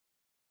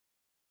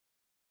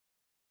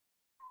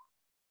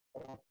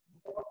Good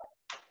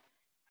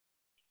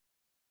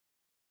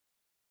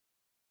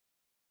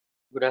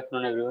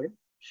afternoon, everybody.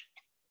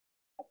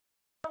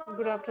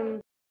 Good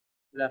afternoon.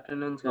 Good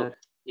afternoon, sir.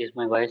 Yes,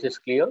 my voice is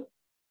clear.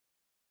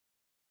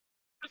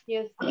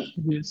 Yes.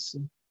 Yes.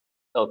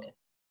 Okay.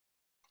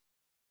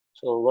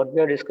 So what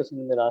we are discussing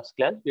in the last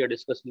class, we are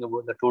discussing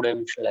about the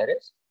two-dimensional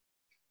arrays.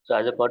 So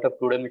as a part of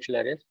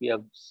two-dimensional arrays, we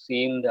have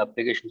seen the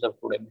applications of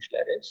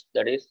two-dimensional arrays,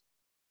 that is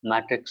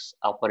matrix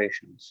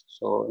operations.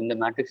 So in the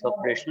matrix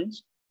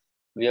operations,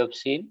 we have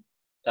seen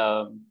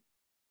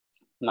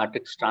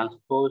matrix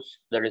transpose,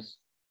 that is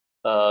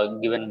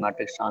given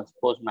matrix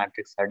transpose,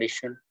 matrix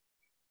addition,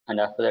 and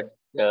after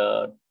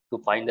that to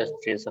find the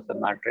trace of a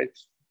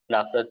matrix. And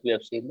after that, we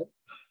have seen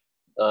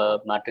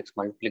the matrix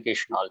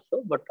multiplication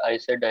also, but I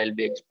said I'll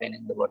be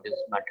explaining the what is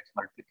matrix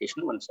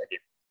multiplication once again.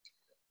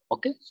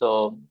 Okay,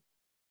 so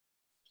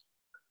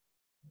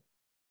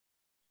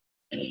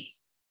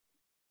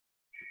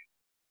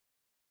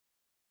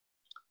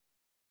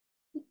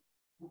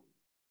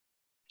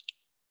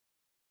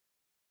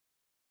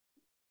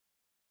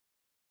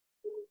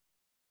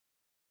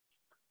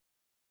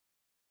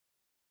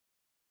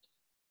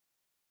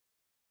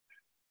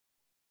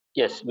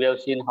yes, we have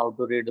seen how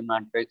to read the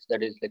matrix,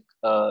 that is like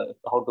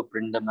how to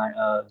print the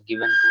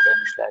given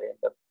two-dimensional array in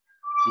the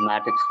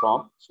matrix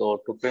form.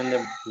 So to print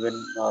the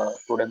given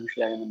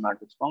two-dimensional array in the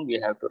matrix form, we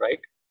have to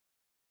write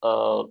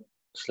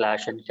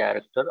slash and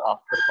character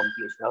after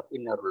completion of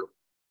inner loop.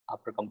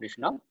 After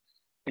completion of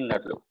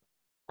inner loop.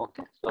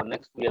 Okay, so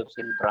next we have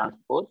seen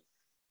transpose.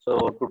 So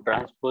to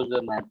transpose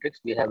the matrix,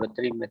 we have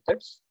three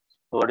methods.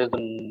 So what is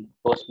the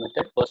first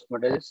method? First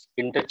method is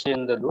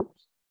interchange the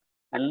loops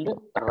and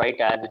write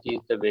as it is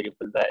the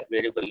variable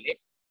name,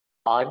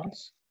 or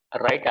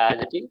write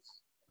as it is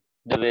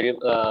the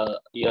variable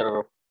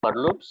your for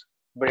loops,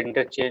 but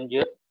interchange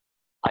your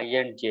I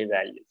and j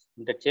values.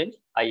 Interchange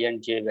I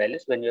and j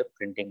values when you are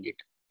printing it.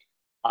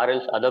 Or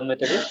else other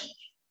method is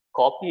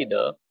copy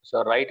the,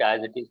 so write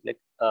as it is, like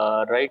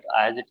write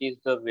as it is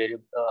the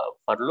variable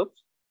for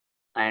loops,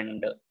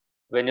 and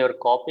when you're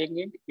copying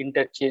it,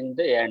 interchange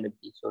the a and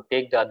b. So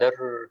take the other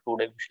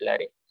two-dimensional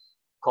array,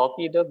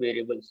 copy the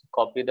variables,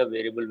 copy the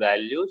variable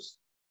values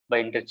by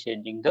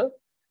interchanging the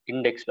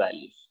index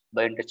values,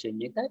 by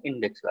interchanging the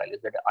index values,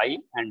 that I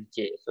and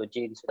j. So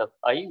j instead of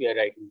I, we are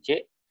writing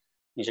j.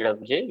 Instead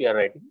of j, we are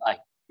writing I.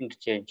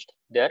 Interchanged.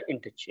 They are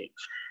interchanged.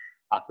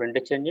 After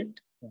interchanging,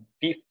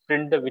 we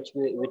print the which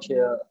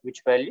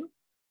value.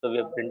 So we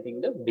are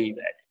printing the b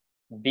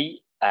value,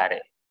 b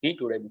array, b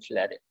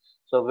two-dimensional array.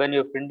 So when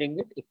you're printing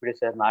it, if it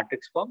is a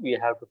matrix form, we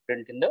have to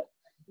print in the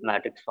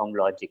matrix form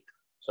logic.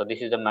 So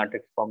this is the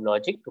matrix form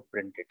logic to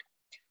print it.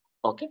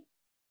 Okay.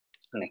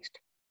 Next.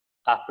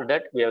 After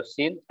that, we have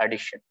seen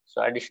addition.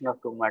 So addition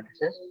of two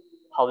matrices.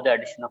 How the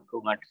addition of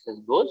two matrices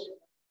goes.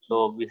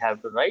 So we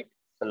have to write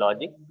the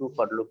logic, two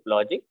for loop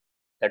logic,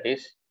 that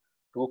is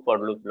two for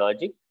loop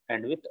logic,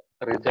 and with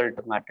result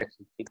matrix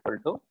is equal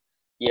to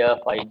a of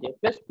ij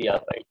plus b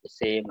of ij,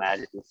 same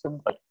as it is,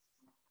 simple.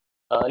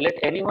 Let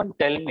anyone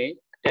tell me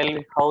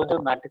how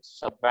the matrix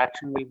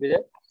subtraction will be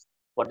there.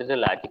 What is the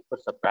logic for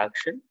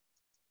subtraction?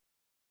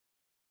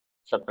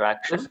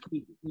 Subtraction. Just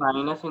keep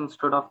minus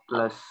instead of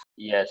plus.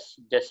 Yes,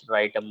 just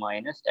write a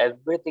minus.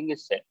 Everything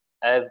is same.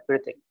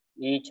 Everything,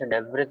 each and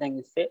everything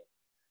is same.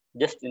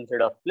 Just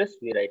instead of plus,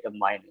 we write a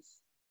minus.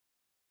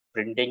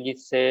 Printing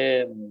is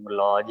same,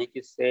 logic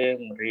is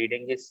same,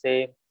 reading is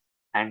same,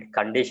 and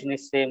condition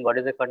is same. What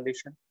is the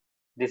condition?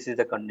 This is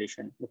the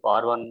condition. If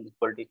R1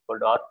 equal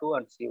to R2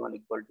 and C1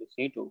 equal to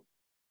C2,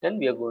 then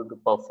we are going to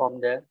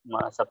perform the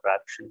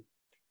subtraction.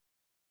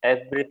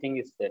 Everything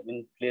is same.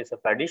 In place of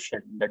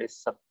addition, that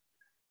is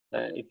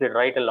if you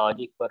write a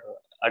logic for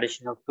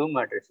addition of two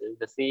matrices,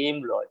 the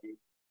same logic,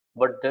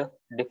 but the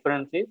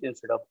difference is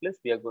instead of plus,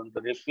 we are going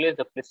to replace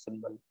the plus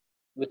symbol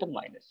with a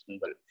minus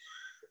symbol.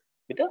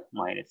 With a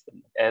minus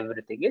symbol.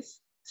 Everything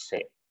is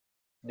same.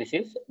 This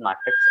is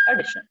matrix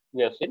addition.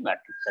 We have seen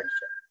matrix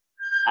addition.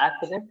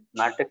 After that,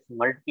 matrix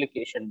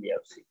multiplication we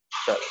have seen.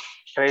 So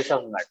trace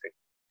of matrix.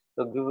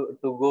 So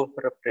to go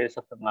for a trace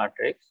of a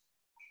matrix,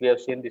 we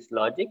have seen this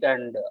logic,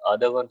 and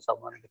other one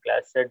someone in the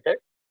class said that.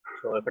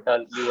 So if at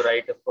all you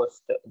write a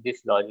first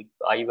this logic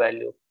I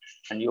value,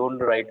 and you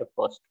only write a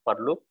first for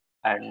loop,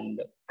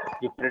 and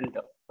you print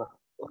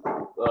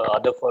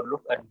other for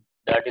loop, and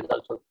that is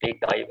also take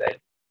the I value.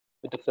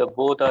 If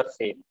both are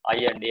same, I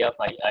and a of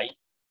I,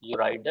 you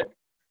write that,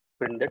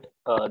 print that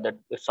that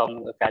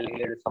sum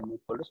calculated sum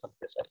equal to sum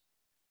plus I.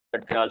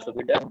 That can also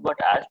be done, but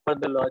as per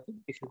the logic,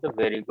 this is a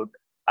very good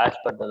as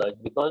per the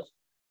logic, because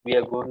we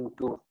are going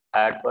to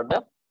add for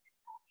the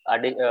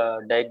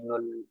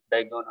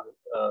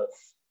diagonal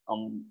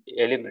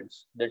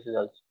elements. This is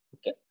also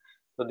okay.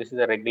 So this is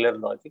a regular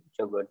logic which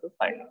you're going to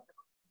find out.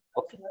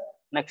 Okay.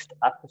 Next,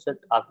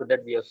 after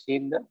that, we have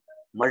seen the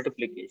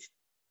multiplication.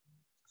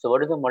 So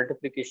what is the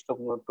multiplication of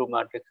two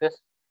matrices?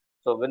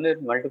 So when the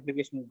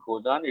multiplication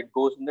goes on, it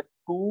goes in the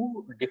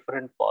two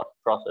different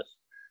process.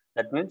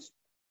 That means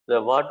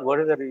what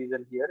is the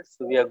reason here?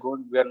 So we are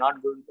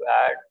not going to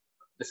add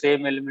the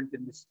same element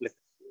in this, like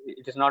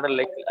it is not a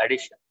like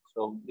addition.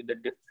 So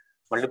the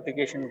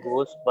multiplication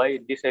goes by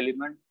this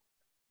element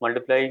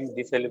multiplying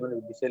this element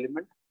with this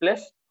element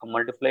plus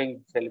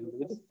multiplying this element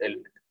with this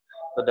element.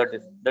 So that's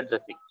the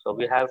thing. So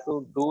we have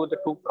to do the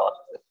two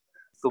processes.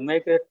 To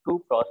make a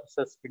two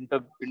processes inter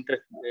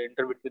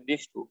between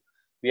these two,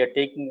 we are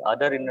taking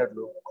other inner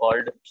loop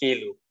called k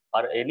loop,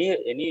 or any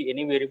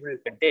variable you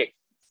can take,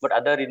 but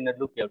other inner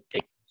loop you have to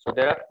take. So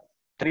there are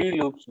three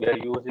loops we are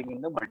using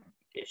in the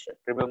multiplication.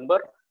 Remember,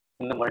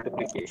 in the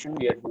multiplication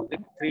we are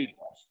using three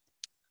loops.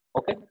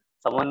 Okay,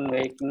 someone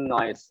making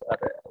noise or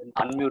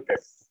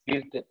unmuted.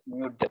 Please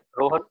mute them.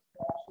 Rohan.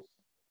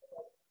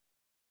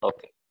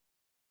 Okay.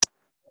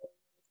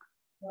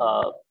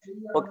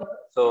 Okay.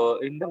 So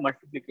in the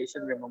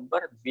multiplication,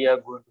 remember we are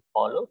going to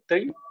follow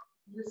three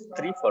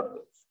for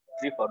loops.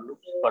 Three for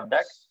loops for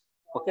that.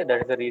 Okay,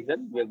 that is the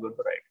reason we are going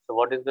to write. So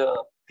what is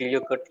the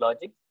clear-cut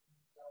logic?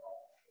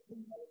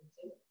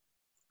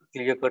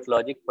 Clear-cut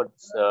logic for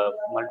this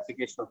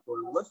multiplication of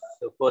four numbers.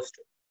 So first,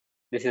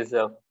 this is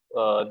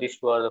these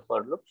two are the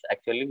for loops.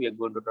 Actually, we are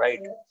going to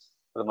write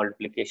the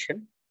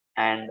multiplication,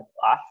 and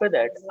after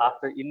that,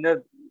 after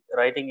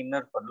writing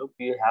inner for loop,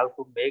 you have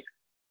to make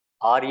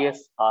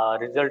res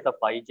result of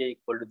ij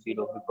equal to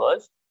 0,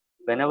 because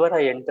whenever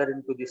I enter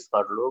into this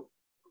for loop,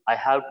 I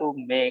have to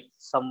make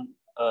some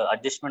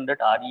adjustment that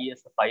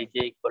res of ij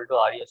equal to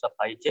res of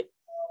ij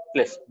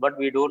plus. But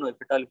we don't know, if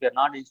at all if we are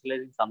not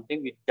initializing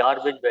something, with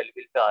garbage value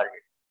will be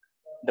added.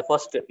 The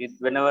first is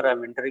whenever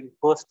I'm entering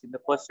first in the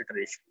first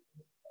iteration.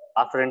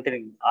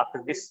 After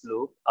this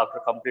loop, after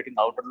completing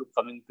outer loop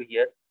coming to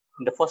here,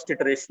 in the first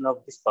iteration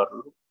of this for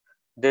loop,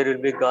 there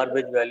will be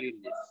garbage value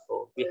in this.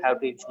 So we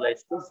have to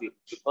initialize to 0,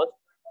 because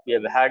we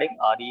are adding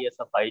res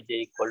of ij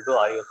equal to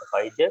res of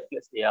ij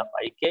plus a of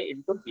ik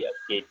into b of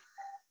k.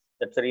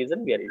 That's the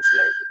reason we are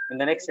initializing. In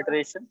the next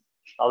iteration,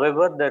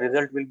 however, the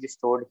result will be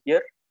stored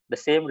here. The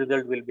same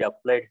result will be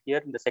applied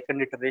here in the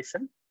second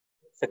iteration.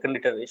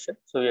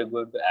 So we are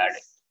going to add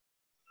it.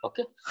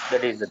 Okay,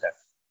 that is that.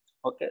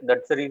 Okay,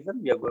 that's the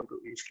reason we are going to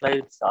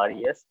initialize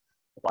res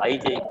of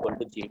ij equal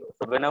to 0.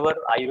 So whenever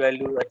I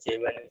value or j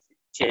value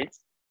change,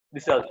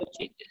 this also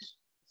changes.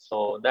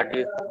 So that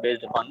is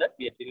based upon that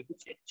we are going to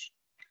change.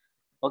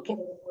 Okay,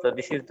 so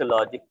this is the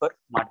logic for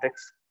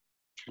matrix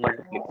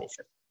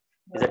multiplication.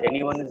 Is there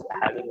anyone is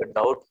having a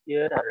doubt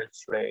here, or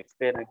should I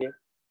explain again?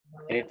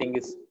 Anything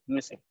is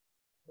missing?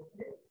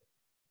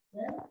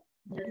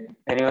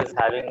 Anyone is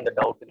having the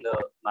doubt in the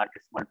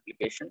matrix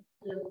multiplication?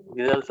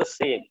 This is also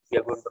same. We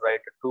are going to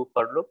write a two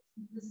for loop,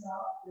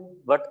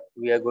 but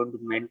we are going to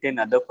maintain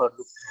other for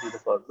loop to the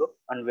for loop,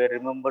 and we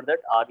remember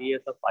that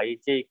res of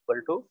ij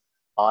equal to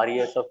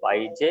res of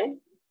ij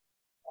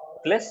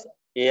plus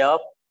a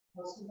of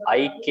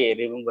ik.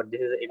 Remember,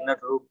 this is inner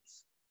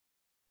loops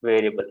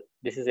variable.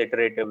 This is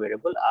iterative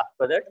variable.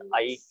 After that,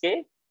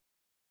 ik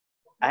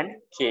and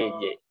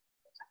kj.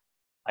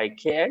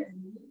 Ik and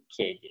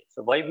kj.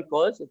 So why?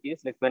 Because it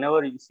is like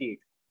whenever you see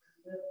it,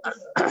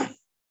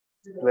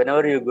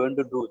 whenever you're going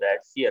to do that,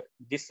 here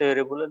this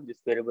variable and this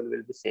variable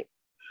will be same.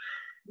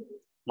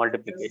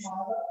 Multiplication.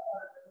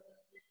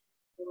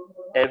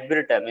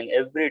 Every time in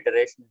every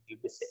iteration it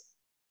will be same.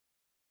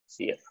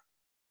 See here.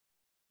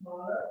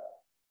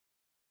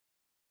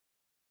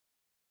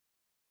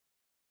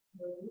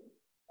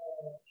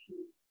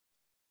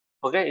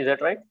 Okay, is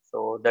that right?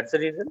 So that's the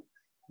reason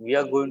we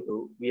are going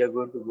to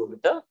go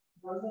with the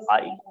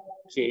I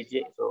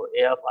kj. So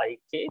a of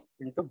ik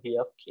into b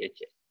of kj.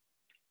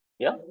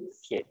 Yeah,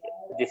 kj.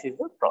 This is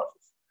the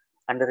process.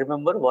 And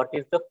remember, what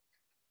is the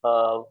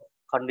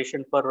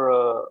condition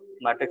for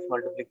matrix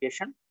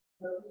multiplication?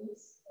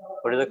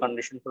 What is the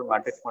condition for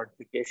matrix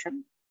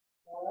multiplication?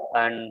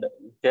 And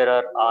there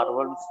are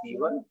R1,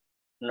 C1,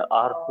 and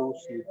R2,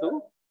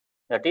 C2.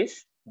 That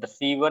is, the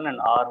C1 and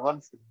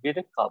R1 should be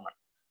the common.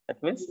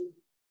 That means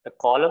the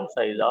column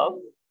size of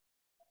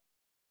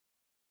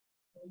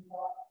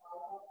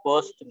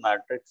first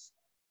matrix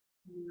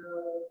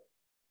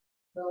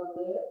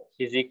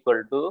is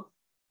equal to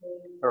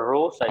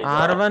row size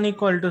R1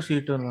 equal to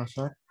C2, no,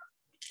 sir?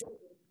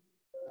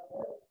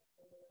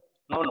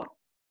 No.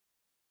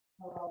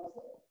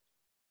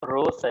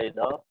 Row size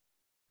of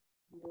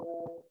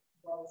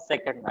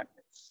second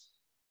matrix.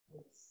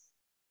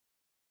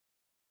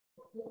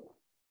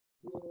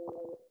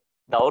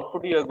 The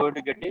output you are going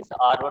to get is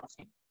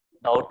R1C.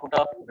 The output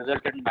of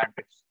resultant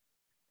matrix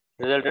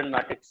here,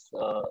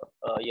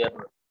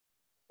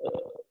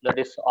 that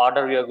is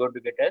order we are going to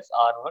get as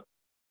R1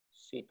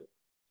 C2.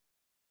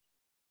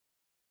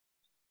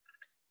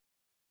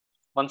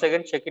 Once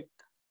again, check it.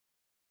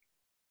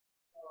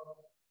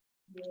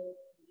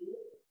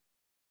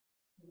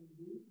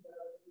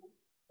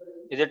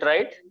 Is it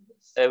right?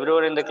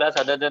 Everyone in the class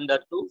other than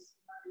that two,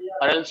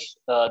 or else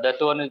that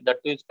two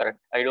is correct.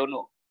 I don't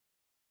know.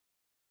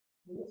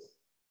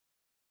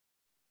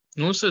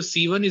 No, sir.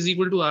 C1 is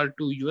equal to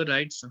R2. You are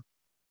right, sir.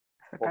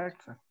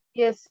 Correct, sir.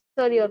 Yes,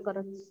 sir, you are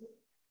correct.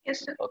 Yes,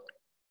 sir. Okay.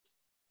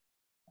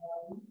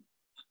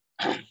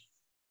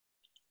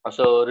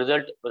 So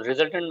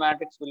resultant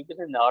matrix will be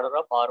in the order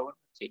of R1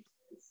 C2.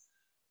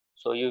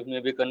 So you may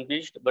be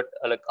confused, but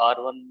like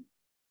R1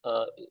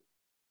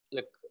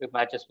 like it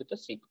matches with the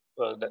C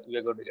that we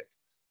are going to get,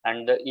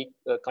 and the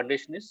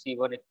condition is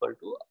C1 equal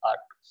to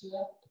R2.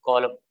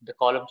 The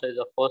column size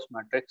of first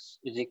matrix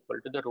is equal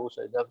to the row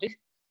size of the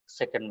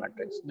second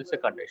matrix. This is a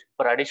condition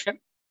for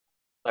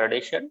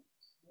addition.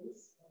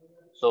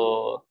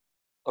 So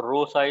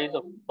row size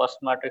of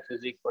first matrix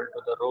is equal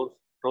to the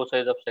row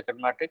size of second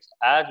matrix,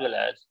 as well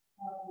as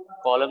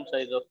column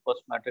size of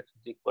first matrix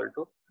is equal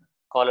to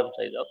column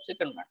size of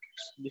second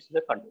matrix. This is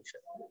the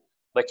condition.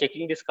 By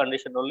checking this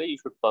condition only, you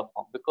should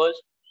perform,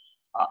 because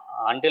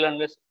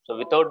unless so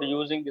without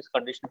using this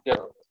condition, if you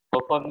are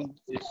performing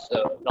this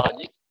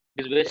logic,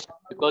 is waste,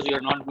 because you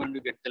are not going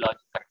to get the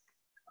logic correct.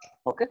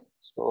 Okay,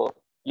 so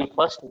you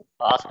first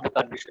ask the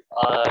condition,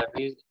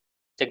 raise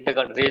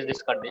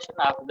this condition.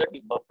 After that,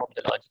 you perform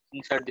the logic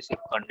inside this if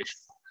condition.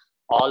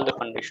 All the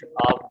condition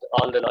of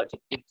all the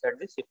logic inside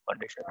this if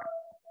condition,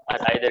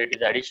 and either it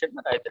is addition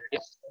or either it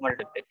is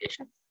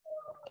multiplication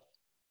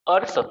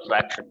or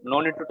subtraction. No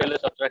need to tell a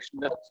subtraction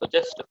there. So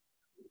just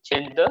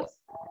change the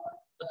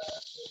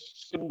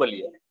symbol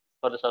here.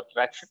 For the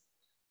subtraction,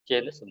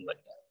 change the symbol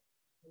here.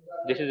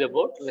 This is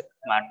about like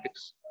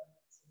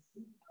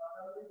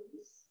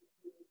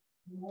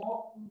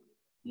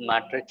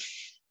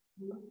matrix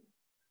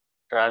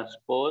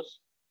transpose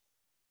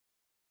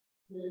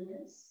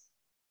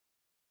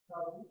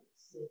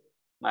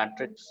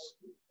matrix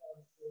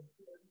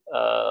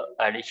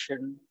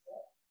addition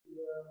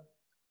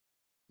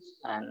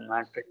and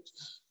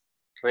matrix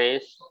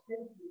trace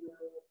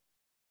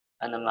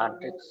and the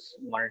matrix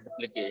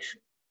multiplication.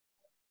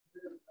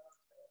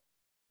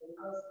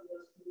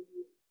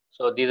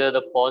 So these are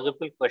the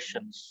possible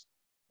questions.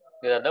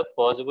 These are the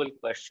possible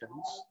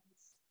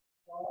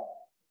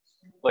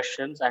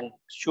questions and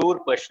sure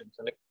questions.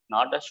 Like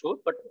not a sure,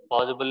 but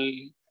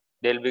possible.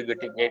 They'll be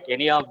getting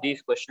any of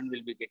these questions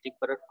will be getting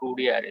for a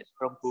 2D arrays.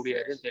 From 2D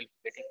arrays, they'll be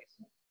getting this.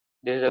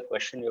 This is a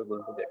question you're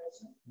going to get.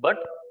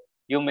 But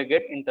you may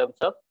get in terms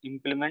of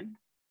implement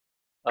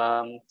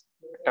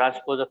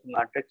transpose of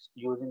matrix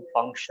using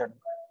function,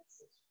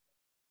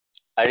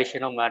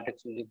 addition of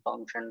matrix using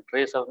function,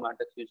 trace of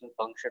matrix using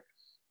function,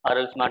 or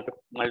else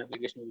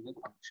multiplication using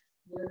function.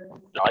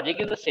 Logic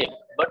is the same,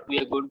 but we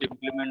are going to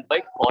implement by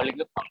calling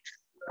a function.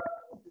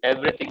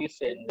 Everything is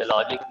same. The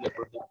logic we are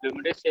going to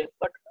implement is same,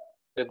 but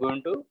we are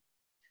going to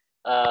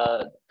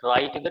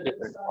write in the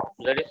different form.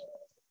 That is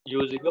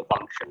using a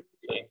function.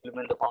 So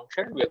implement the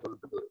function, we are going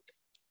to do it.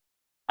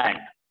 And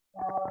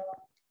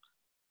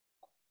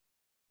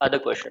other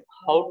question,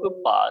 how to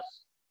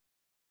pass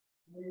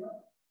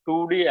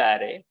 2D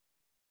array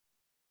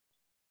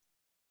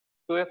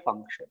to a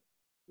function?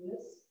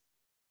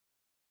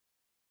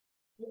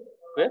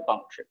 To a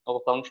function. Of a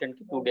function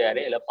to 2D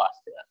array ela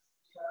pass there.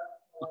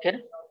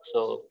 Okay. So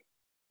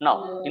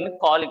now in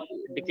calling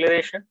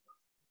declaration,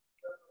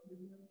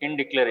 in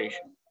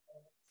declaration,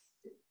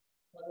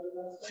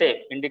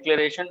 say in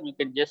declaration you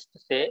can just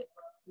say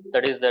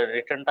that is the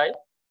return type,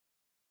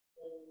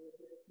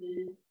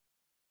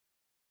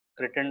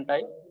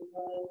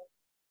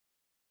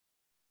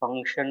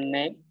 function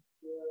name.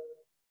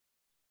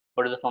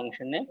 What is the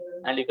function name?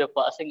 And if you're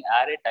passing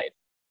array type,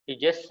 you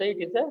just say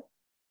it is a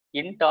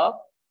int of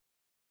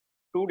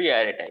 2D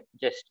array type.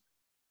 Just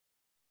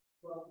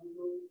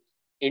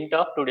int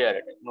of 2D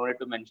array type. No need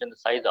to mention the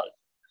size also.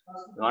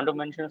 If you want to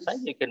mention the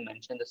size, you can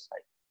mention the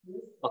size.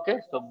 Okay,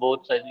 so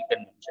both sides you can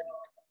mention it,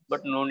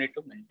 but no need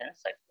to mention a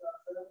size.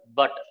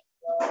 But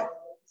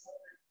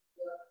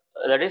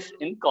that is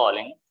in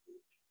calling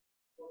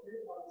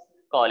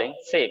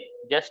save,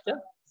 just a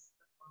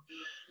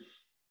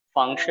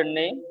function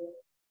name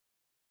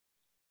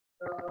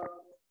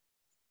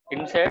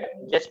inside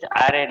just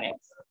array name.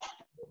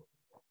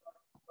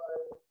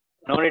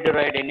 No need to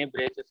write any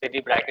braces,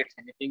 any brackets,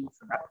 anything.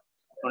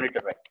 No need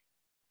to write.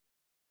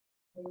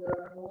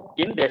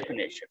 In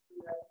definition,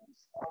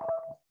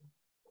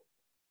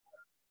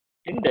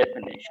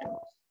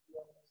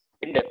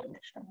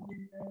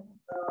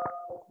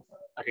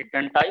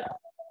 return type,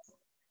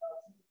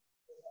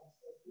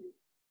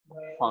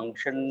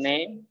 function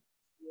name,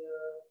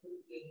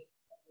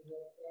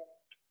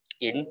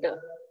 int,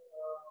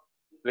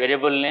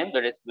 variable name,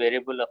 that is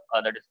variable of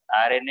that is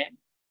array name.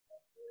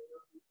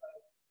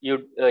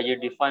 You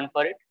define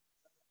for it,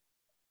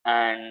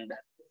 and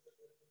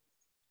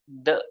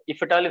if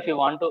you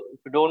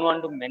don't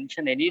want to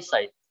mention any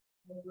size,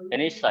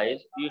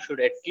 you should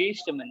at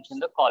least mention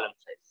the column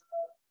size.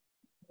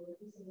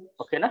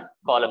 Okay, na?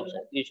 Column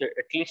size. You should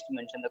at least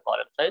mention the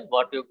column size,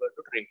 what you're going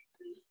to read.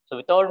 So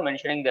without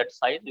mentioning that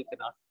size, you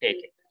cannot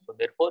take it. So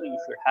therefore,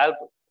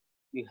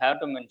 you have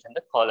to mention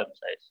the column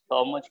size. So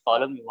how much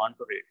column you want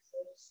to read.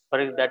 For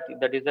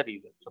that is the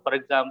reason. So for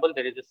example,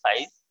 there is a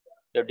size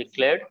you have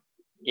declared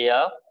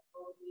a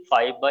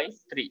 5 by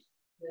 3.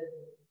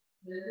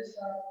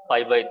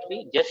 5 by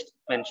 3, just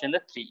mention the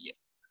 3 here.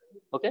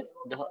 Okay,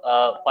 the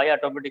 5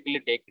 automatically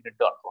taken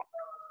into account.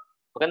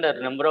 Okay, the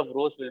number of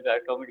rows will be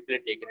automatically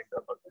taken into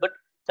account. But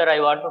sir, I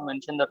want to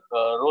mention the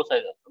row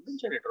size.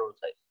 Mention it row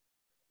size.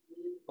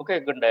 Okay,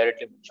 you can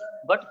directly mention.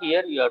 But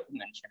here you have to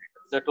mention it.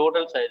 The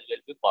total size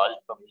will be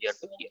passed from here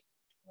to here.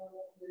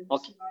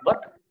 Okay, but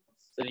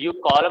your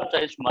column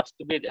size must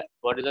be there.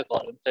 What is the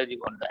column size you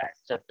want to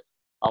accept?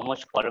 How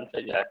much column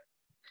size you add?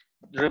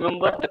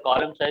 Remember, the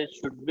column size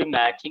should be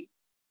matching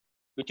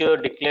which you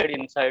have declared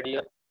inside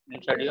your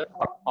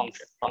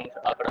function.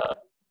 అక్కడ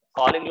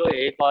calling లో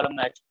ఏ కాలం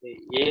match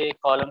ఏ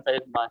column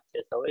size match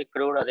చేస్తావో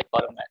ఇక్కడ కూడా అదే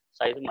column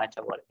size match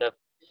అవ్వాలి.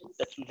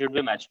 That should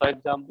be matched. For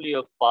example, you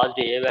have passed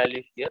a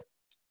value here.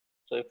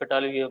 So if at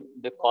all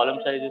the column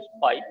size is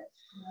 5,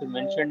 you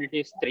mentioned it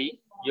is 3,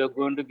 you are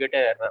going to get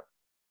an error.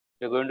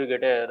 You're going to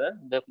get an error.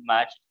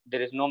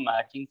 There is no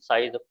matching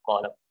size of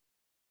column,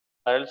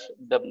 or else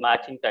the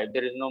matching type.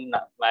 There is no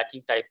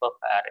matching type of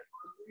array,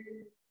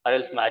 or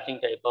else matching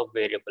type of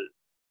variable.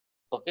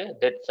 Okay,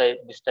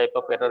 this type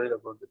of error you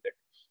are going to get.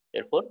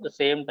 Therefore, the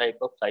same type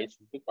of size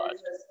should be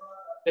passed.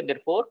 Okay,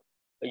 therefore,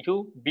 you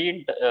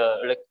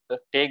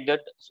take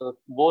that. So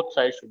both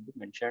sides should be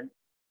mentioned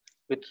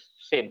with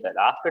same size.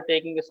 After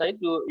taking the size,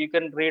 you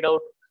can read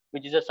out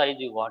which is the size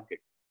you wanted.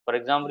 For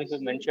example, if you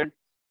mentioned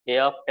a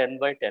of 10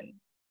 by 10,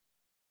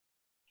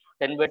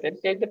 10 by 10,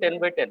 take the 10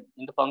 by 10.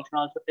 In the function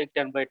also take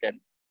 10 by 10,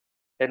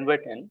 10 by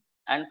 10.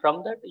 And from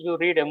that, you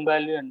read m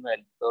value and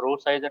value, so row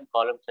size and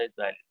column size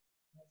value,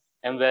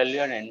 m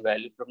value and n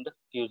value from the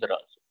user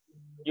also.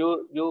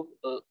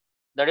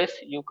 That is,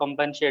 you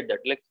compensate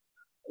that, like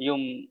you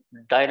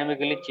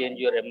dynamically change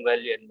your m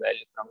value and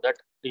value from that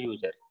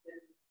user.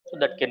 So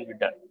that can be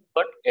done.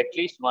 But at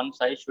least one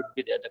size should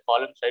be there. The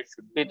column size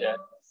should be there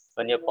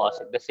when you're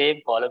passing. The same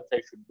column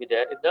size should be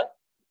there in the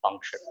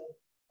function.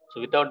 So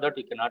without that,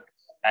 you cannot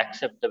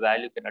accept the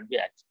value, cannot be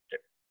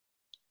accepted.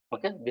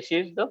 Okay, this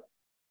is the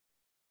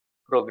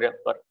program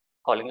for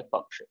calling a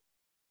function.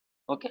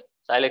 Okay,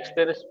 so I'll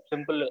explain a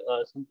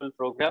simple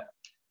program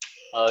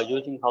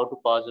using how to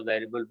pass a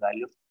variable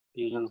value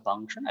using a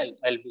function.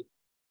 I'll be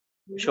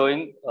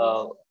showing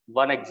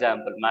one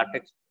example,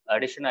 matrix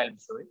addition. I'll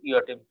be showing. You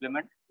have to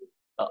implement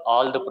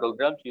all the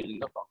programs using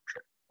the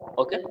function.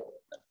 Okay.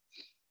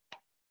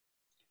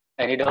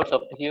 Any doubts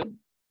up to here?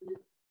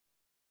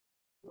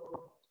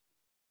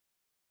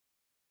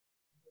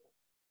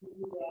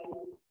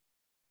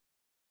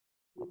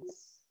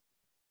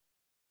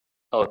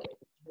 Okay.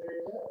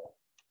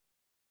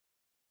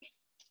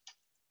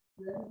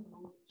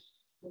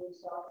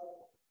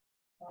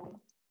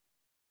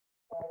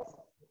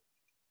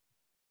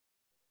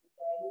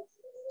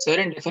 Sir,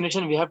 in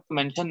definition, we have to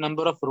mention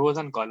number of rows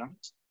and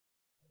columns.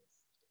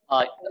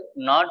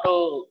 Not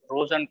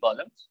rows and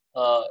columns.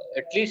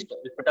 At least,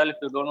 if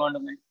you don't want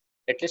to mention,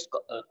 at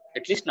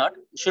least not.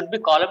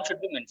 Column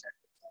should be mentioned.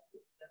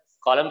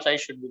 Column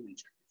size should be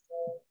mentioned.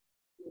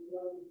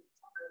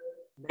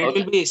 It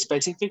will be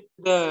specific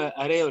to the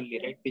array only,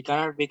 right?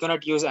 We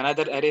cannot use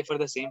another array for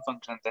the same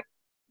function then.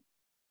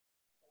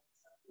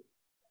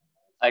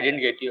 I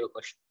didn't get your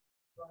question.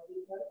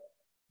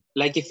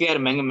 Like if we are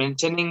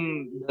mentioning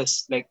this,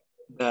 like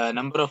the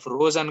number of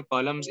rows and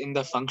columns in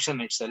the function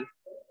itself.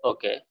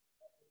 Okay.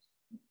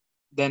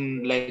 Then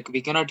like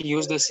we cannot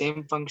use the same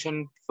function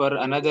for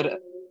another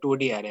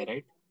 2D array,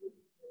 right?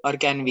 Or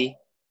can we?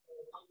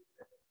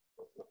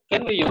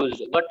 Can we use?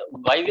 But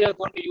why we are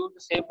going to use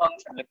the same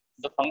function? Like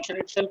the function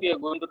itself, we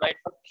are going to write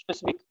for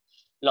specific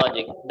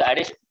logic. The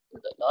addition,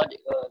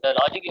 the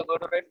logic you are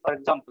going to write. For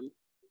example,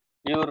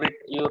 you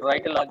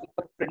write a logic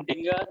for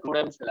printing a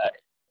two-dimensional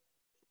array.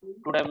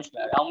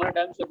 How many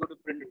times you are going to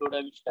print a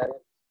two-dimensional array?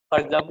 For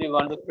example, you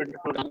want to print a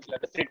two-dimensional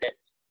array 3 times.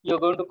 You're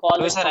going to call.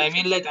 No, sir. I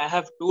mean, like I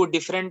have two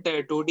different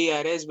 2D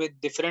arrays with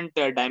different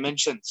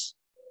dimensions.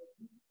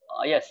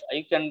 Yes,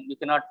 you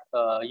cannot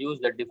use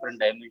the different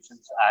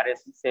dimensions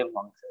arrays in same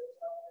function.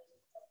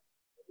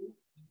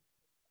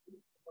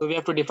 So we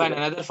have to define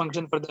another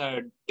function for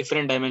the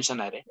different dimension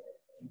array.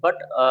 But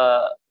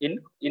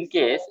in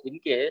case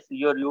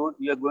you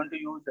are going to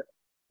use,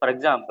 for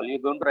example,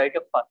 you're going to write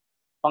a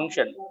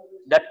function.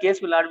 That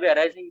case will not be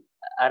arriving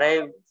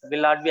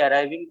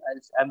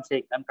as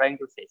I'm trying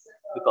to say,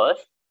 because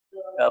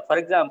for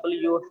example,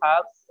 you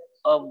have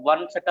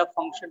one set of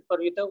function for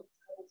with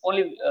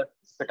only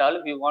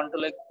if you want to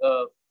like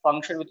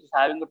function which is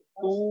having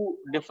two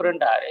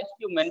different arrays,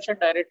 you mention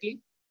directly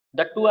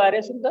the two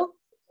arrays in the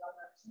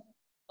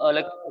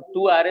like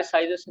two array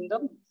sizes in the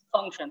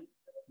function.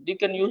 You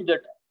can use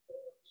that.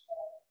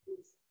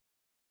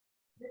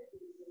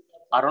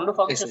 Around the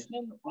function,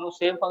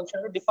 same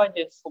function to define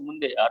this.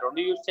 Around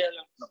you say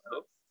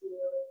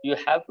you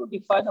have to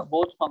define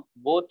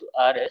both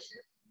arrays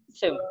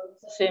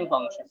same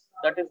function.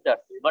 That is that.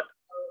 But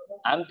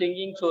I'm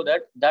thinking so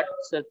that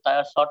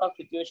sort of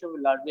situation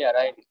will not be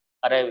arriving.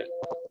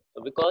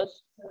 So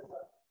because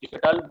if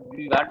at all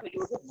we want to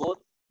use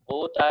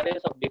both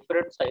arrays of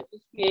different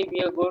sizes,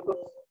 we are going to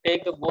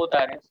take the both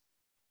arrays.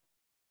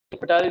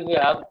 If at all we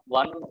have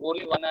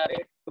only one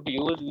array to be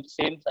used with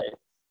same size,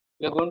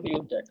 we are going to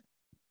use that.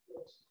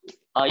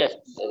 Yes,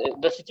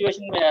 the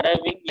situation may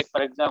arriving, like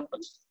for example,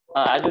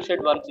 as you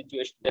said, one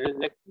situation there is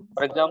like,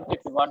 for example,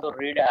 if you want to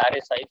read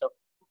array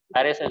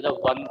size of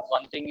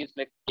one thing is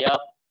like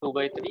 2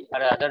 by 3,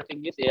 and the other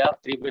thing is a of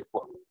 3 by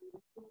 4.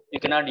 You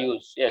cannot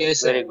use. Yes,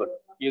 sir. very good.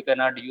 You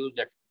cannot use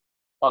that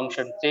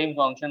function, same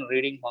function,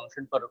 reading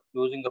function for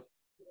using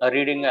a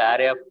reading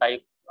array of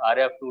type,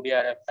 array of 2D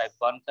array of type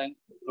 1 thing,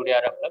 2D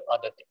array of type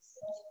other things.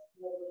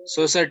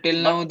 So sir,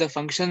 till now the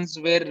functions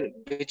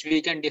which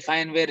we can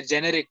define were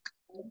generic,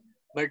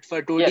 but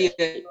for 2D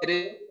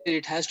array,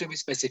 it has to be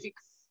specific.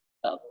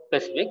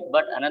 Specific,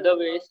 but another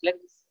way is like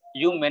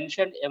you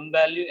mentioned m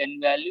value, n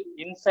value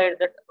inside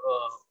that.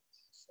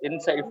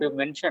 Inside, if you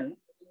mention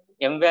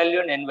m value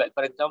and n value,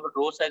 for example,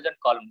 row size and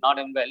column, not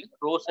m value,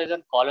 row size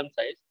and column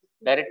size,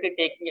 directly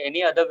taking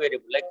any other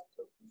variable, like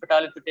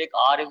if you take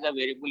r is a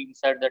variable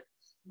inside that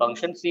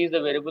function, c is a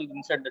variable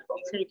inside that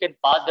function, you can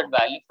pass that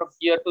value from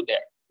here to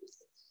there.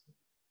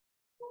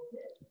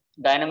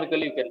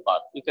 Dynamically, you can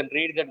pass. You can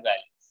read that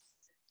value.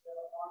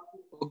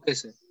 Okay,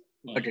 sir.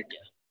 Got it.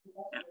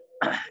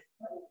 Yeah.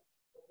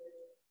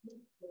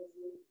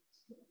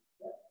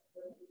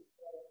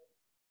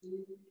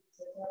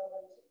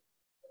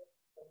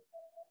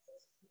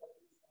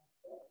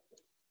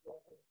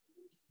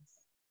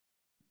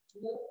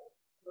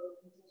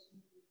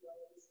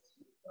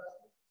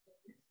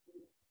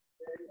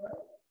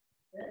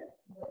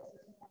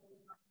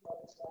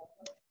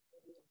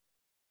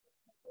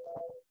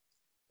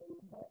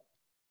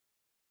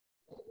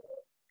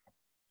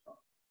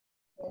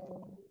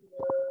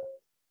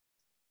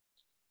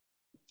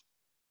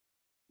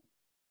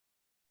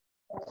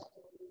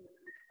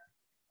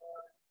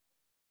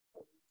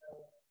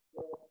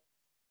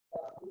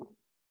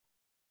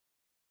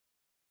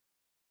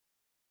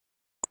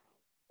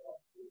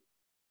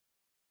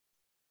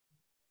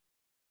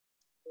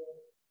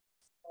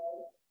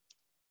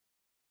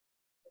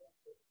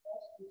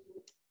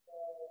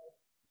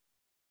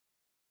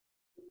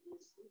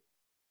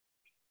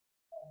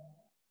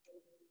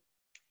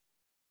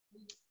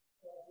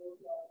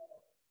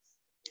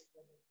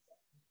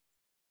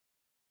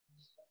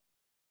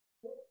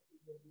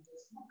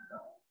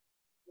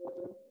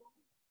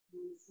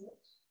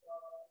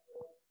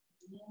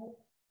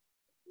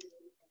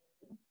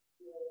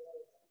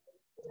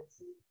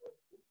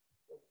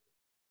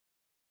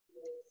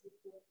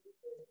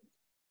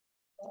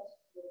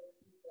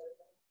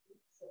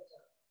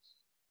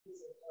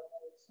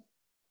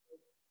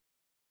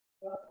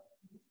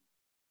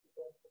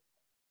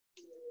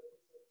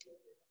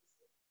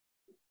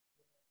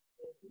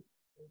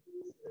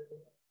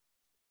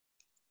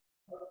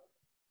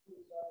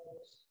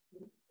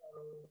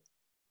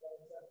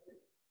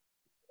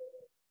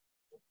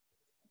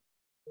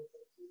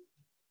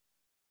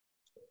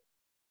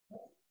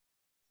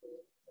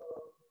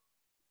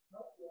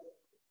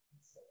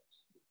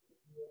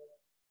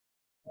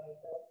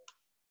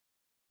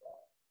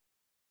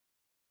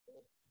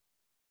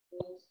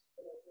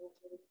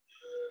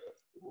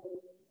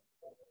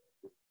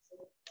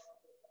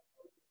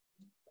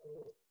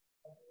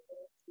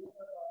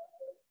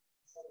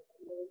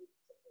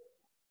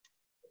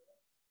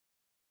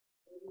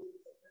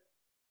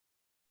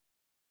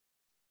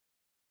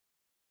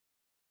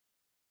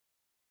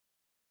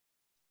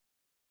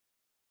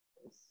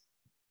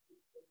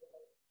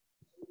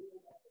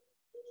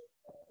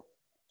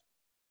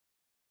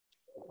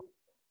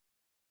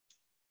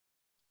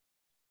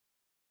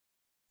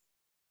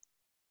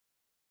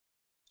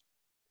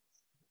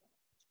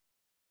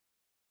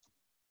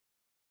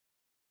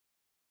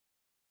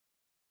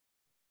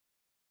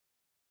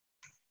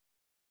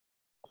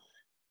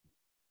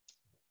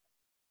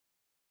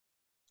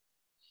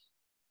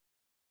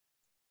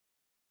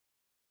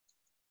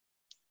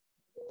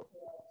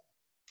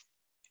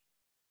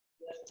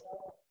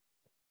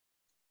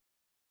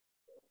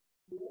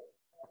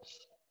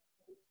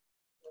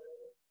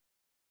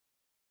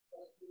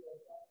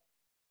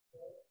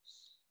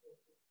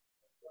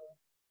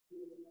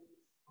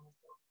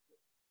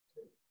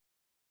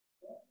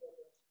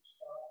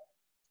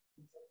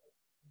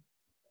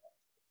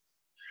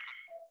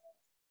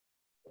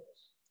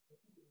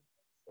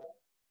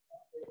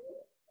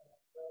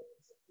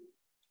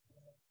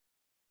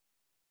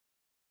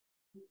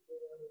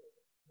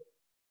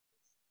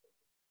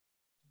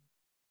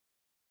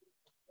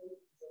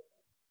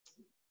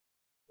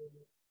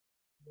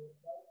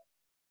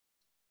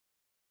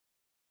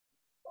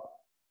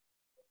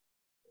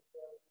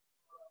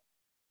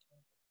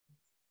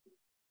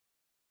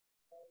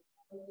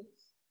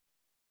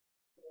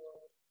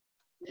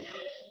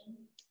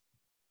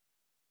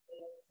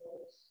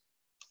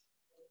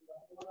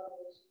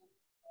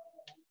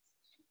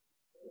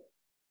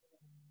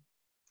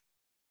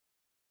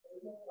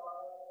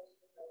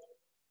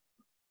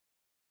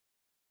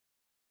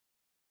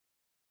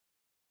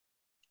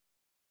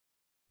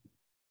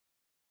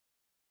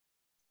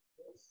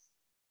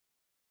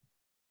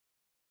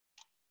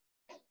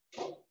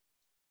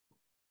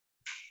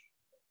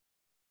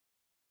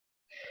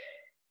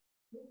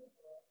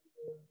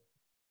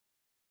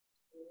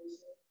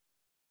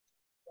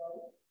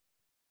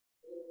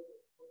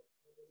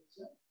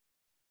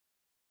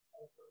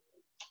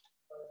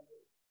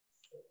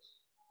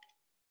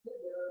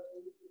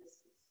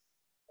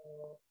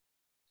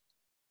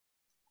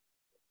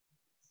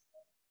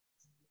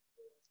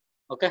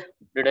 Okay,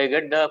 did I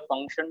get the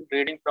function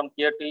reading from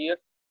here to here?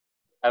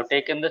 I've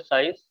taken the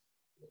size.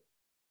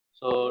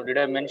 So did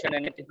I mention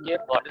anything here?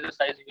 What is the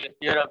size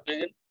here I've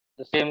taken?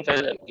 The same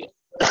size I've given.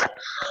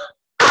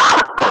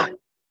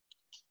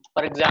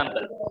 For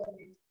example,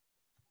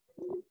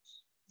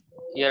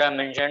 here I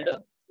mentioned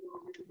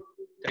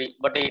 3,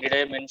 but I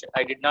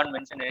did not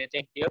mention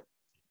anything here.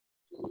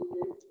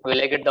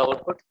 Will I get the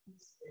output?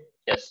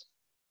 Yes.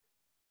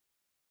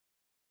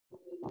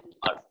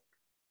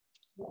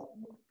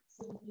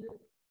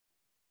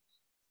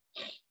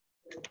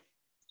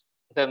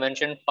 If I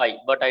mentioned 5,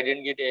 but I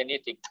didn't get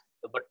anything.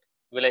 But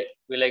will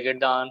I get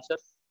the answer?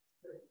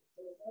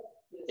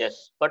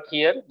 Yes. But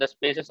here the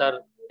spaces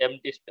are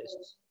empty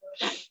spaces.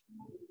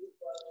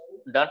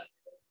 Done.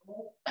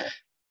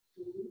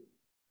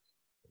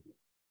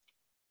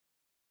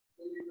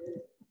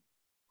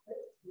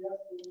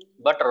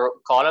 But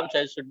column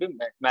size should be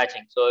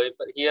matching. So if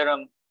here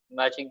I'm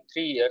matching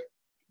 3 here,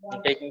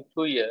 I'm taking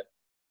 2 here.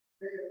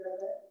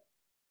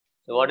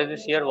 So what is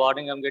this here?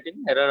 Warning I'm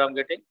getting, error I'm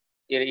getting.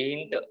 Here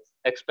int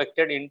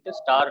expected int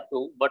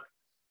 *2, but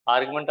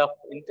argument of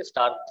int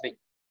 *3.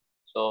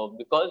 So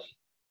because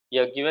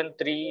you're given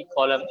 3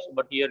 columns,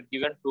 but you're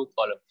given 2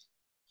 columns,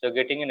 so you're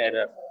getting an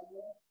error.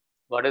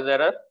 What is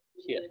error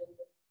here?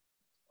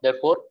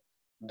 Therefore,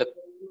 the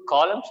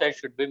column size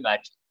should be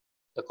matching.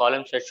 The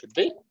column size should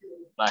be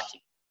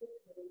matching.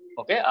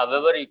 Okay.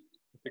 However, if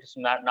it's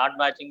not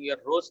matching your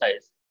row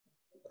size,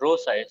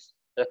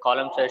 the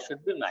column size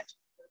should be matching.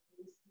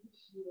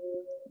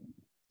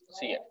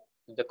 See here,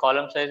 if the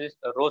column size is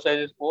row size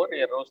is 4,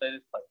 your row size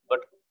is 5,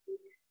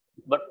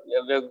 but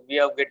we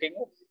are getting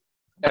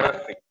error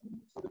free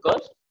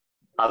because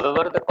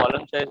however the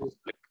column size is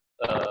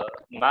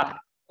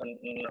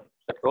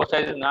the row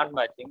size is not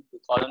matching, the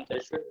column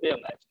size should be a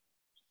match.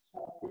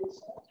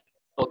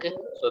 Okay,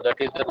 so that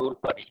is the rule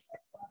for it.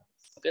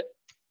 Okay.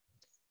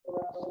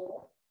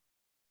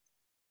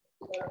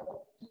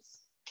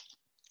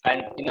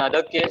 And in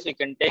other case, you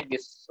can take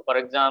this. So for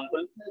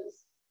example,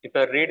 if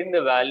you're reading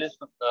the values,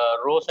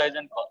 row size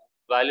and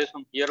values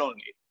from here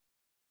only.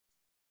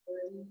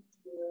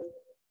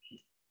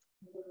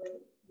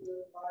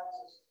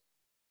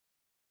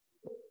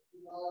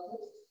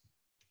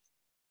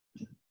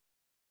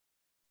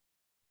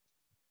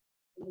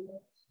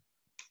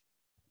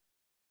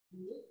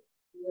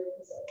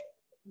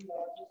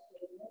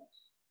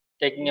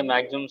 Taking a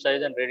maximum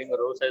size and reading a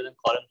row size and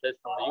column size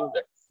from the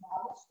user.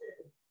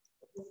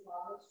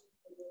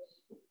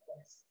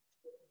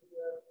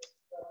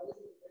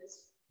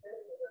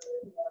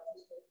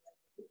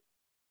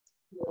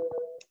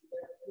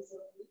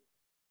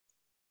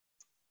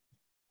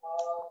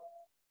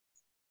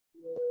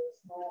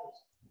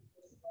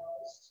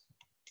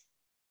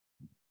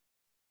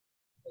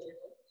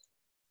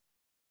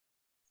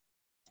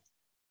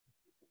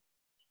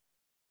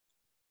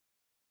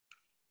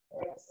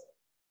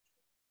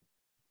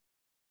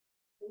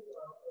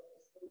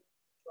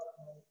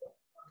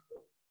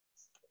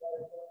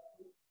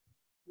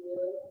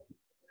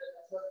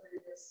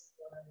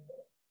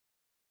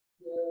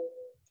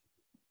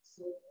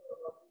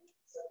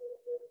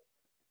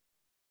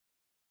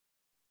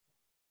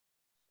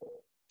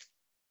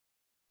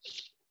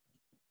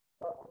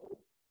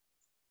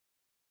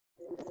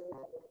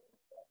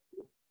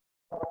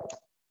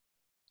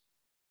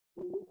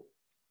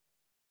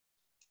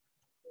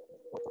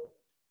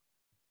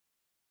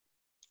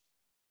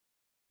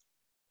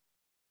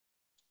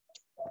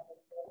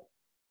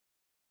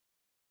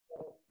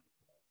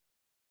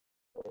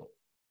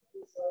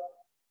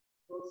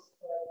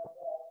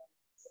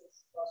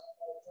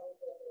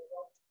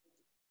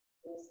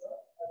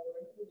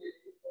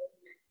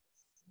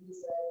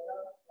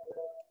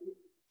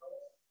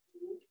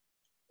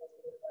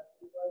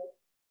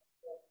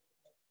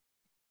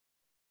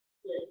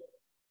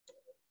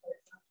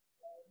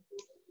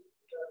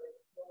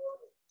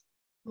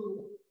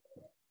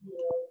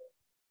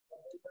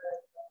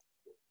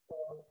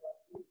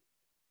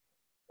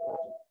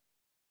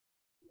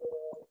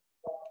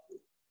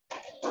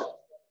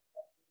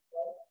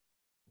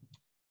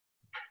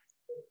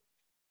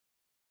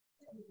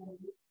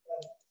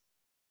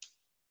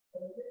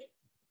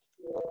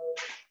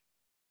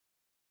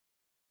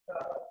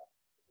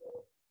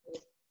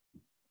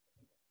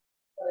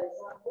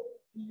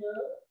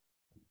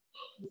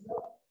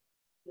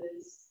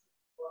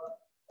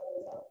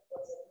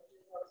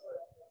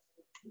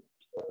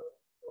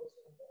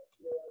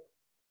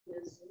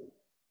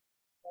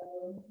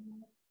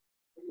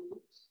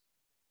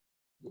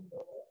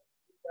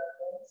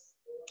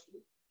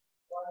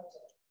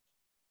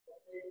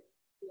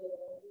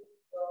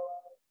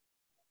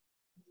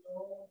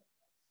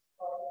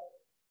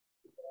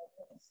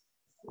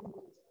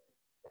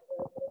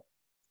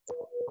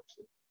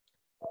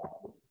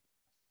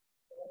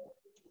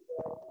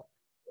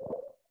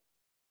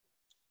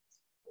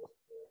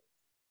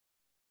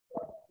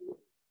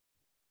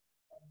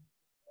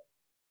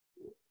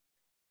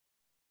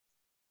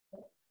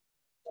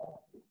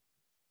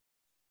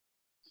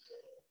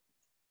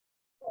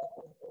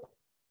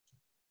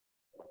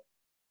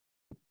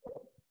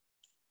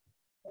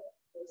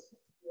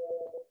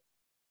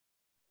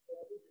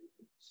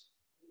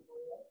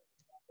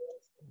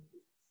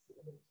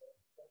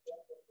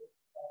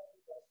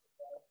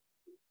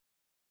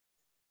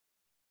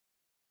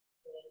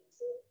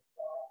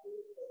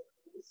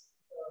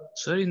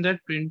 Sir, in that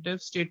printf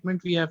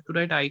statement, we have to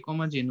write I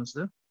comma j, no,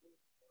 sir?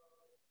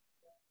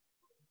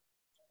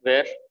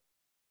 Where?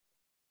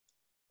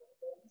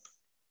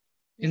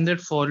 In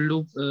that for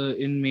loop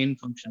in main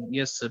function.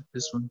 Yes, sir,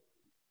 this one.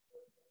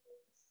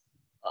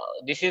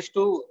 This is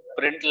to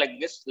print like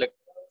this, like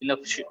in a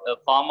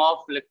form of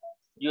like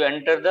you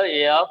enter the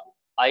a of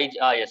I.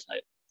 Yes,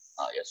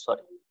 yes,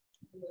 sorry.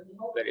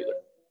 Very good.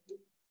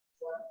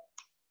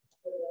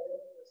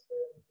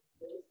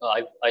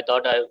 I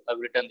thought I've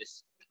written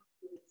this.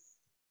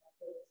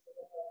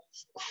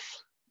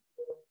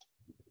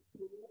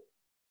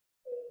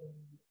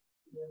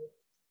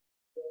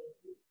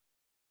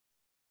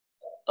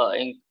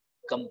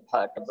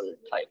 Incompatible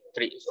type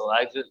 3. So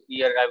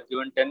here I've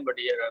given 10, but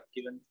here I've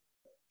given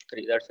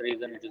 3. That's the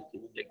reason it is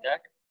given like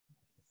that.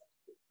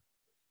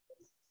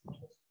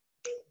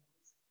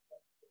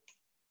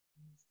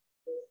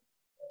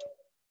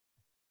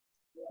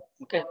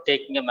 Okay,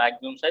 taking a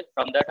maximum size.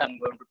 From that, I'm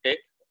going to take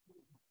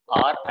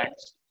R and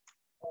C.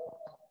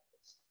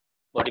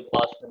 Body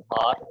pass from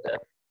R there.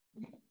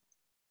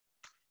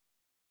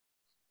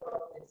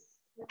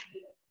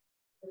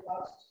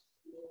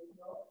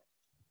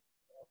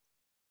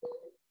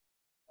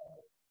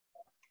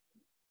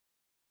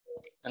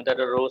 And there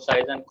are row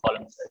size and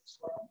column size.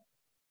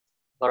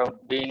 For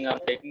being I'm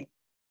taking,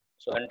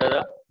 so enter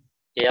the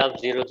A of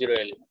 0, 0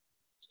 element.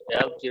 So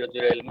A of 0,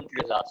 0 element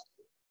is asked.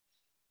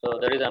 So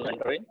there is I'm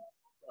entering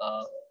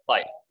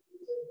 5.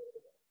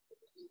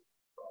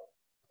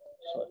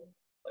 So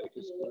it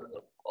is going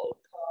to out.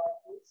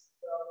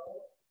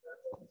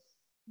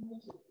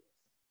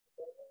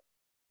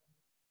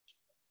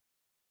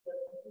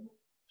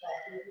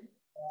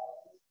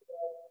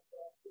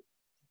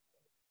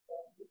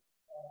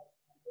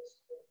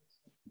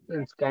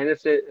 Scanner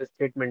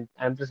statement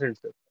ampersand,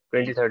 sir.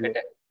 2030.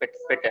 Pet.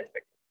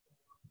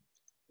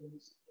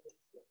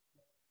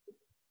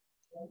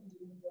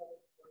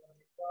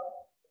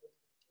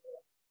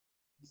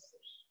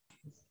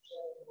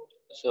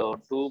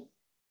 So 2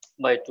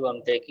 by 2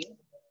 I'm taking.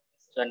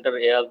 So enter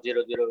A of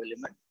 0, 0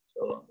 element.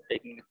 So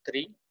taking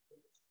 3.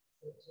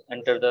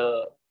 Enter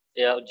the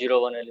A of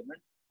 0, 1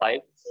 element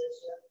 5.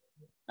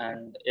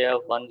 And A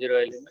of 1, 0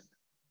 element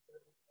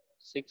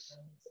 6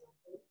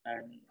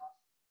 and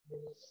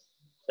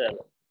 7.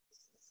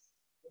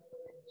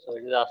 So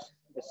it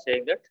is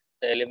saying that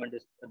the element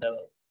is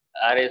the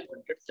array is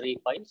printed 3,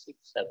 5, 6,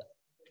 7.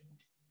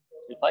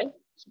 3, 5,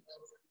 6.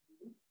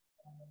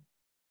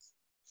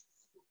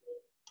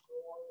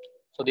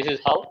 So this is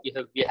how we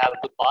have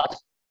to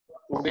pass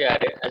 2D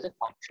array as a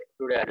function.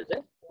 2D array as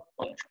a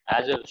function.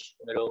 As a wish.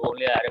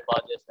 Only array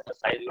pass the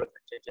size you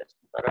changes.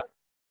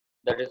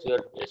 That is your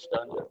based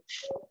on your wish.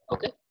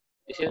 Okay.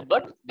 This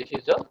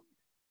is the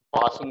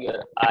passing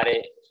your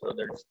array. So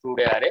that is 2D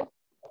array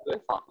to a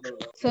function.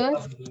 Sir,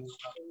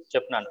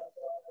 Chapnan.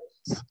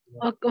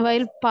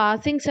 while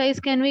passing size,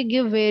 can we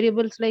give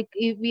variables like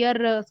if we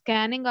are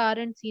scanning R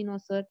and C, no,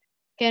 sir?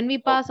 Can we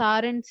pass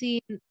R and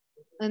C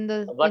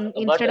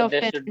instead of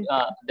 10?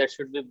 There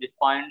should be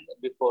defined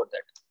before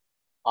that.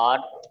 R,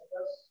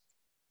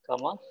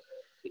 comma,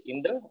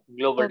 in the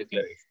global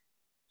declaration.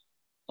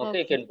 Okay,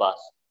 you can pass.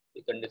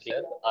 You can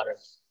declare R and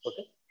C.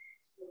 Okay.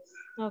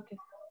 Okay.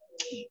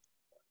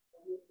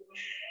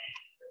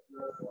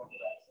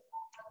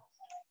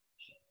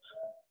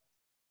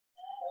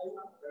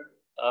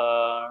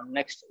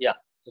 Next, yeah.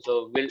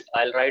 So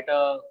I'll write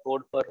a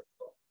code for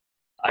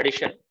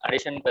addition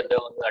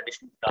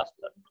class.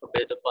 So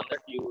based upon that,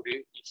 you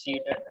see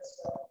it and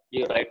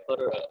you write for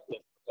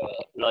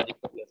logic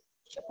for your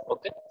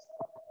okay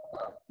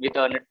with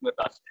a net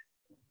task.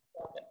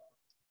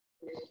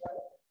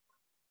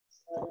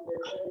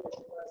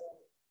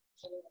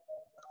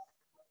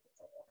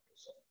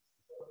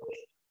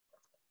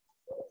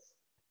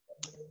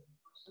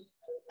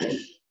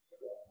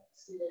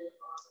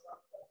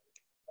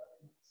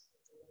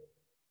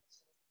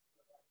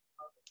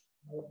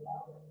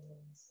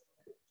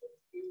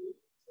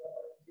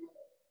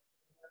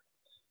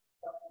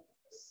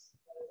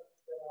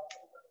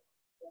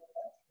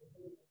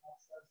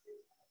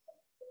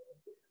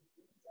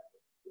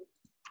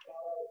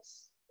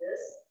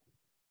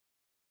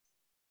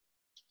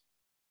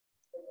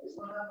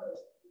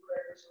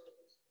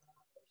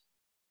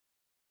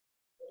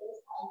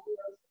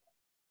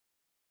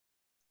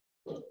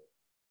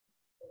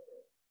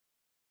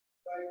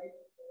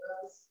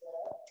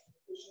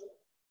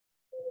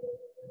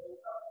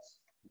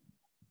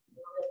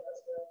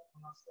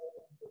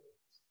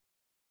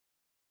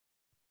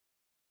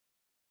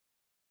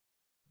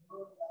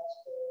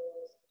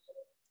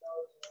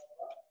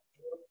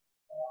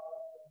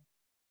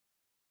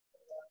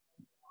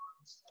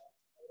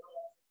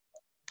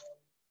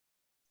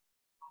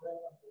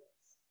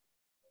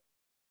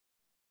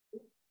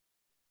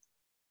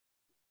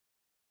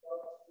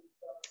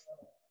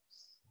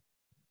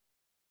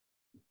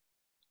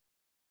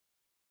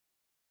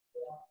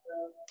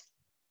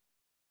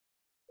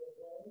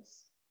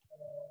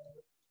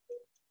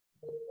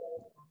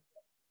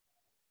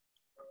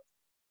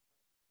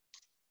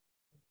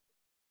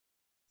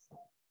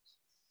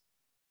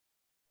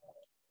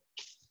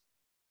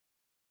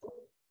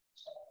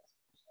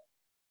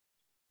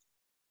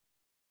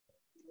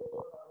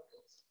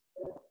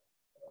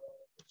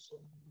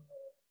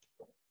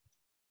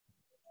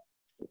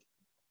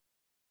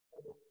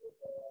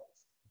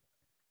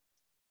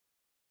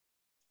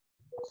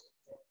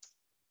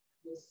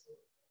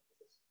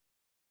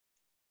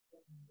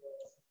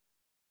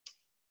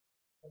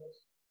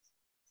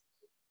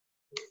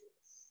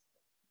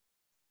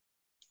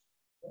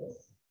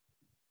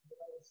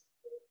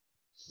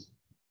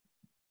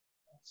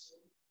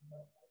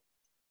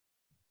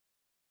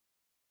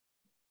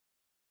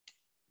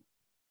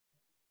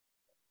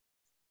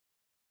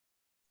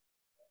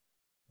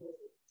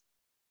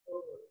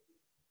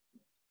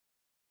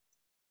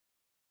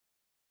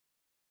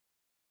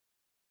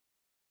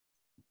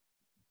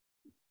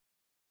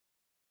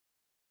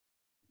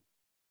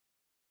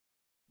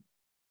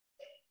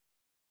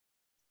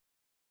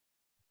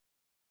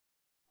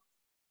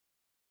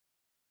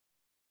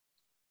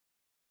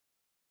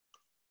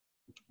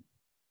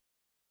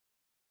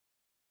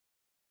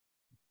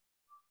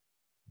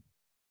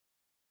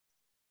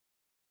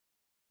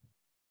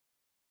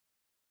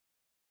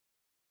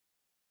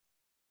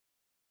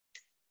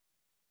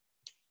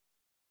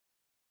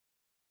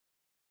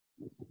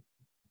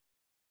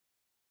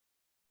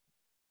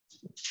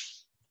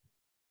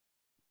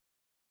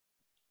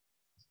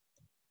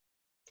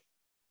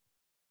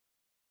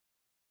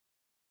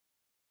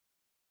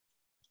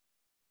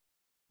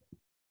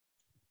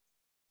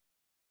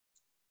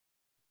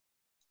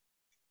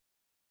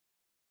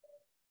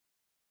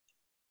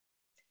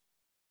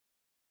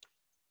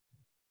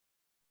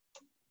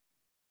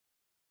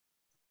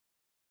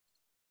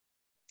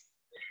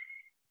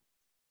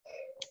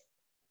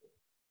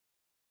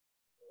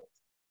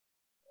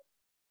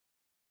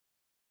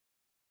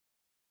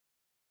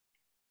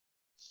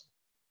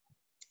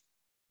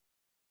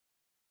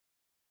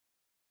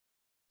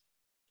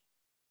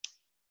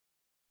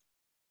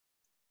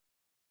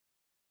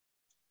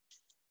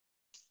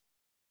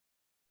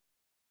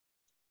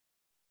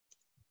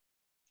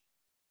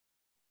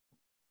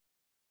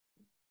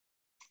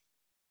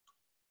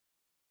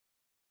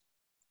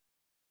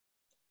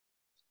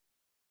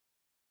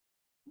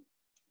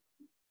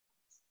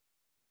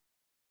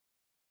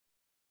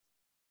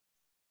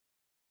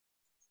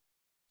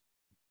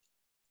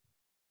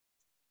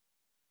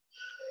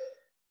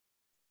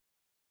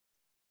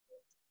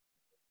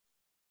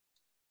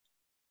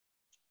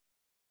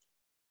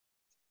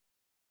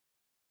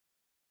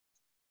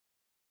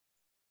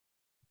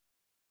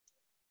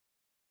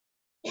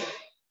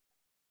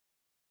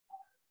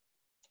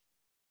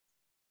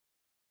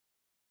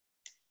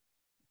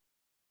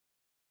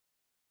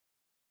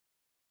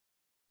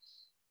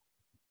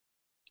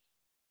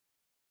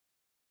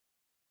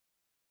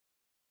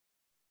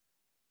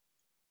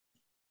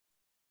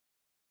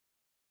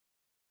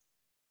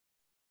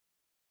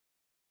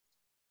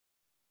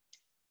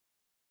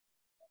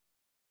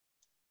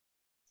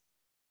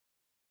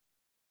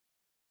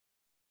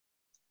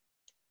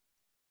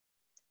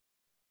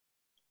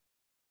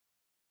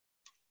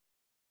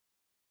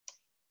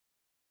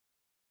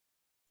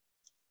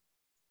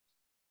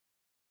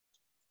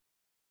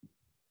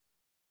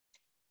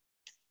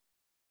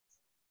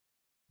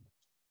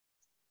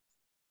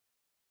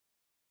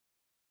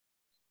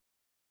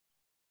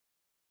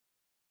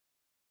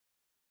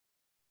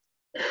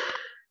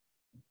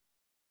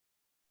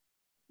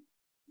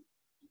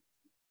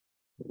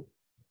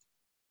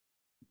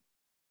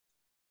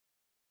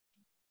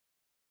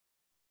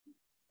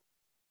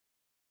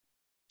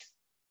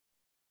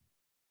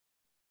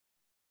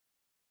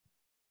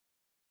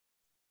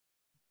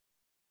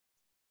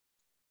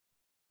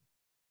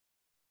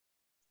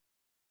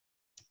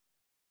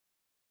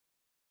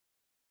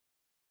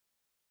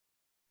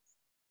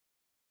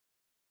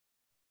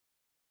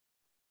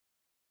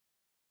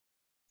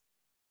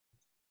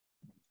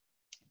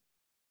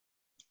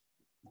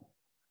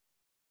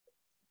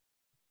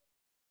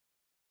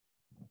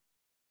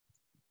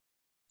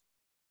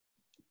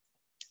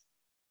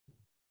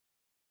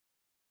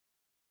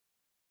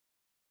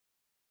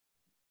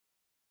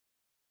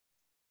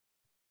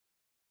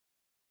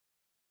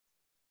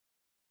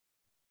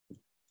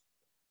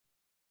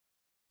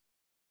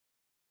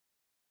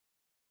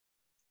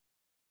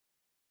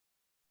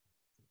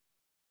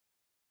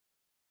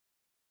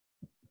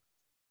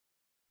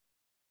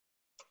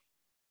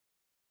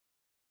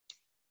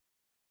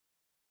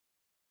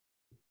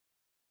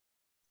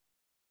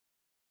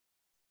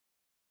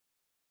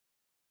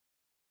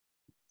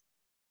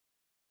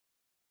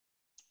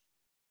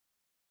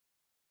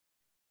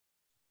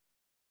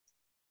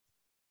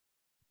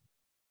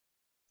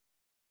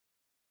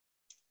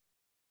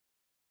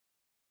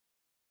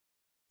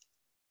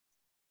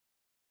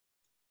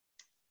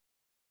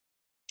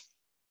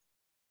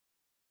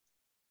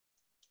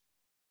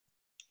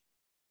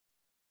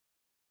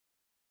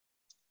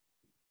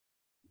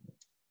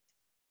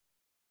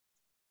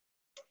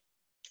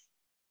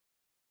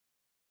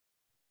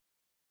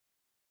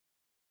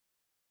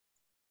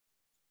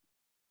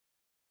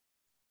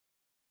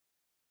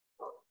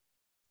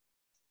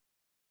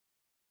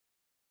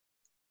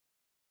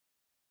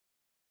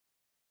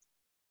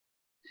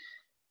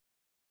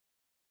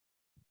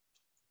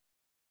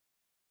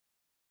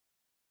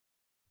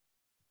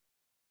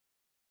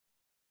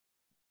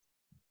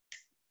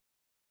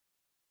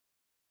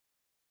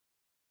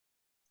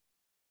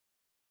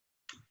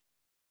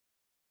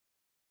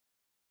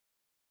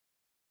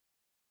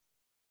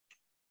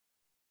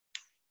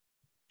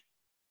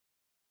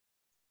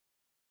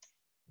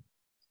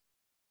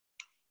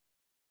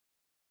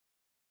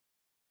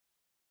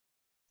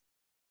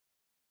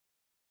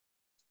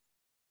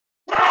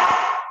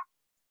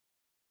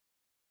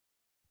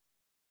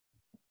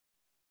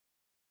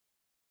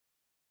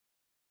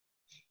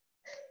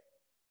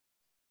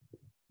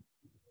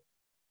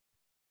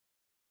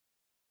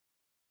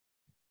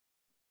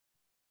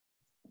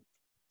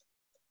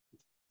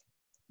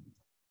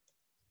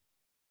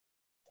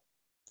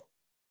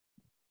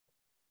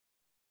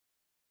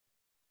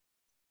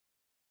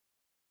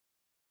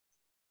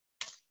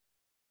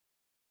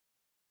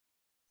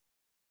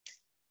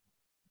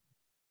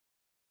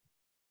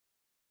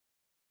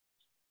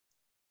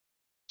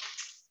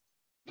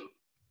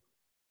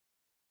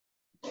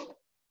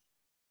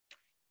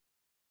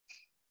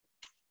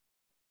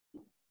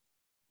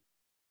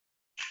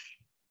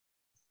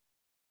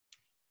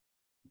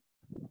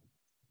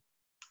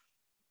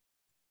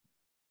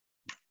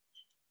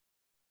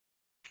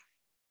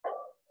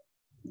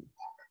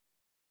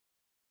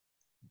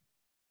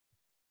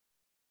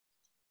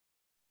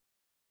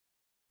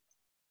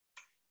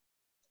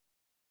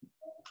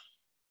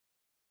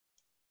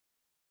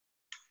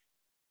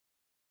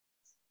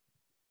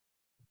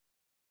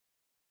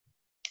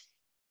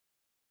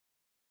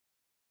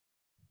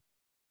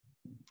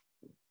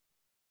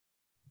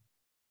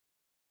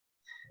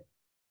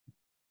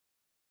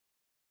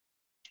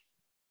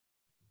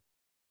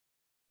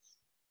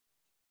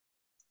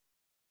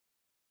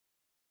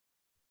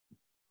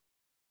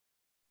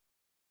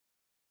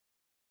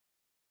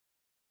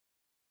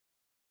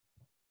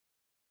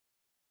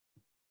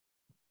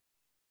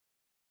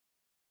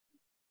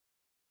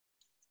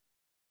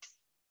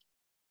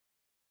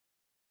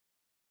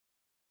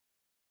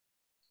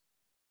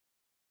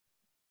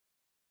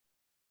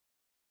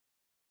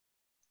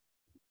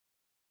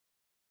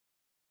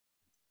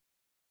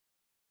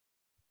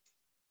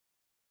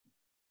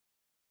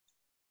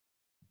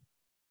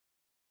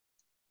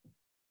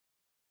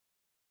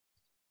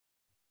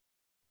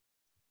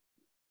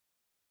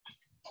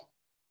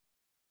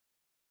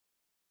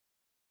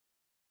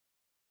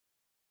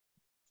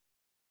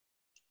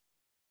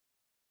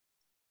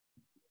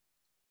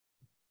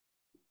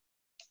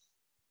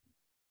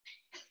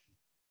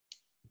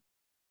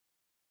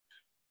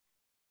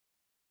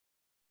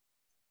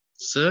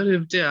 Sir,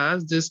 if they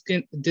ask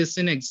this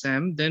in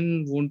exam,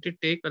 then won't it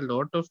take a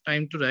lot of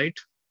time to write?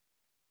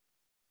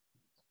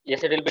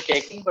 Yes, it will be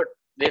taking, but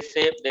they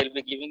say they'll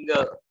be giving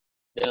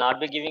they'll not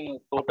be giving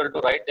total to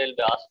write. They'll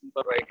be asking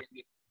for writing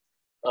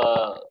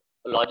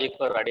logic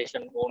for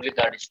addition, only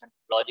the addition,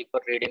 logic for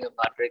reading a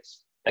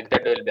matrix, like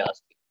that they will be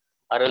asking.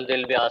 Or else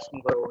they'll be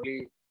asking for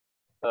only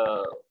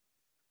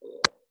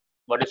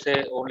what do you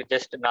say, only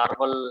just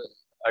normal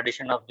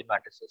addition of the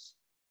matrices.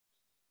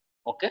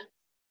 Okay.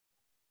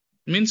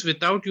 Means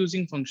without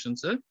using function,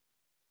 sir.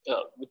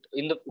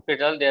 In the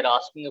tutorial, they are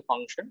asking a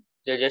function.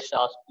 They just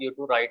ask you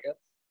to write a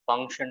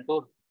function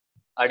to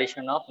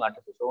addition of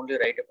matrices. Only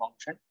write a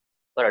function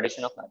for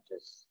addition of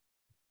matrices.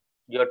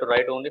 You have to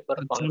write only for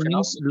function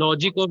of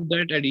logic of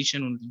that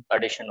addition only.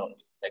 Addition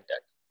only, like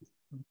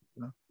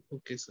that.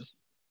 Okay, sir.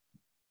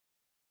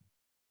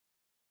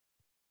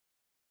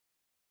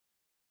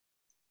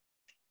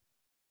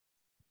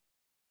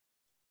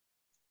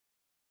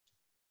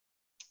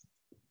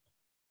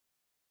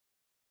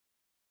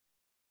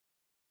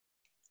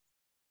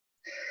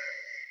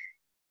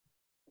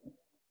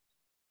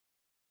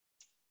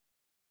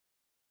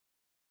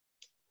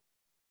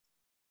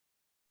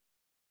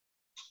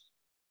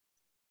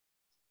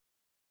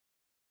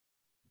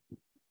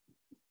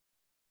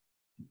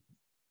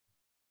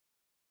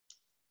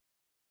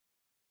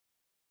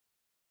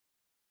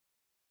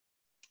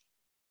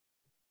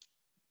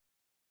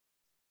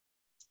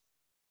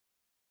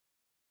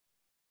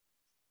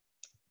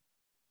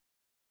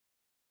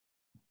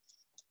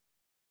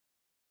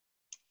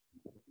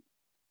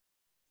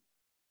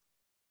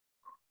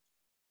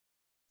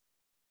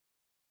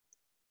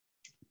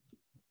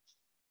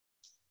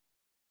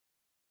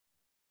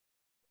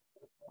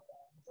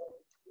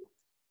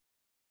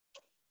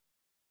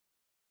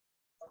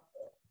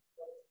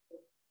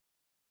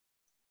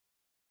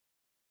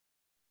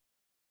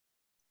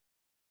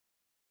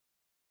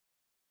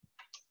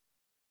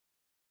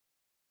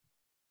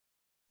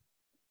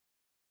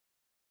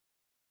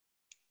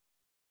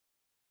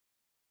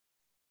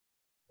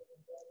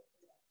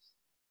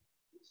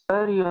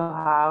 Sir, you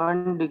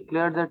haven't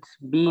declared that's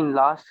B in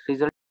last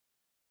result.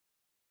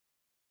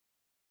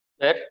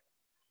 Where?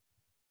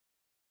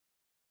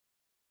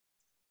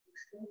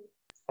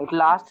 At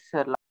last,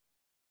 sir.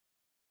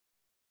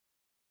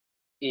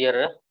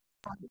 Here.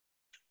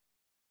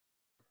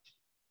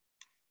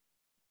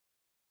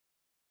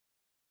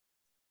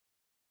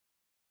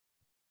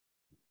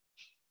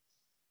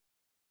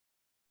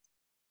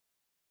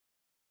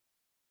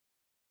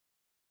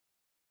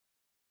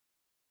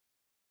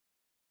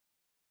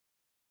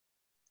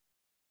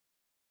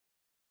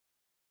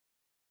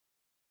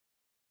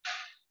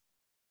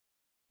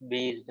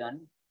 B is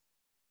done.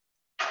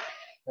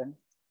 Done.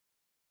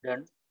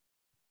 Done.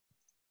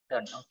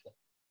 Done. Okay.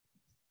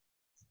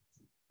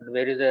 But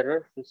where is the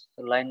error? It's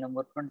line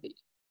number 20.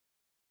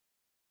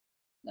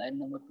 Line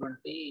number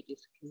 20, it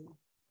is Q.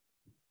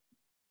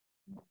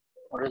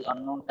 What is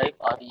unknown type?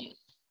 RES.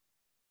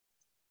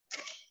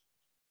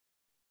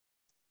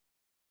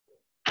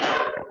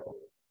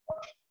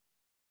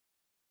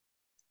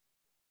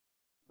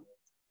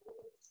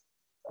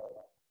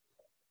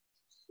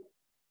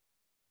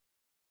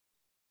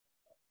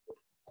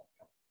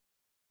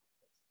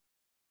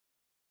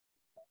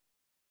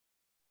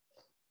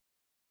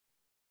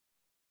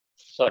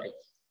 Sorry.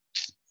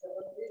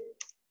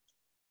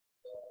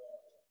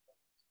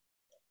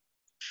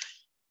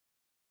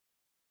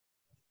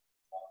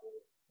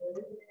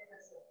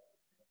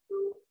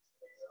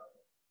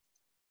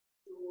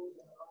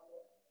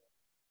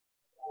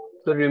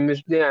 So we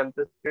missed the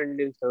ampersand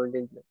in 17th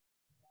line.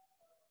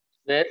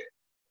 Where?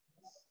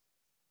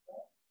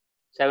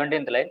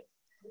 17th line.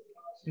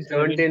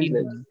 17th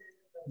line.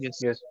 Yes.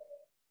 Yes.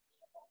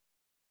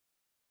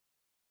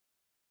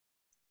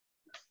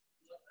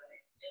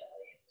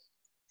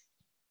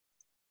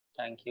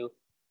 Thank you.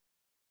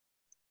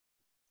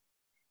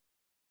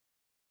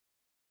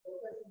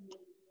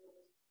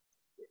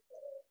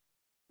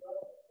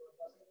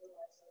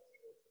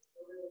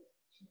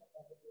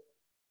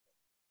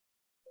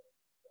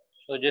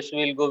 So just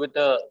we'll go with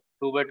the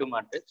 2 by 2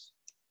 matrix.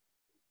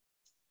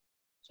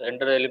 So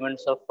enter the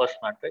elements of first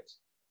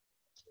matrix.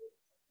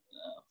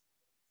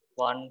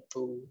 1,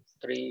 2,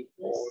 3,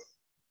 4,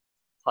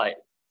 5.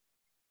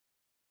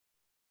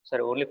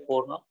 Sorry, only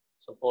 4 now.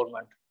 So 4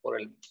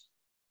 elements.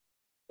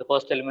 The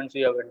first elements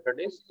we have entered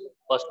is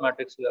first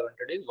matrix we have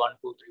entered is 1,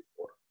 2, 3,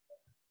 4.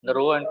 The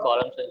row and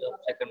column size of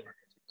second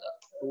matrix is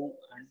 2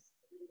 and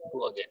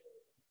 2 again.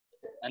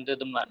 Enter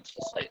the matrix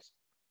size.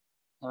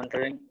 I'm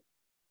entering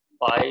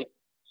 5,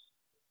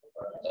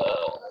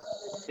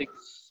 6,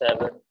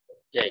 7,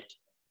 8.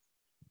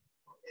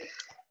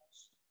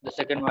 The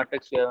second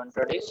matrix we have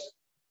entered is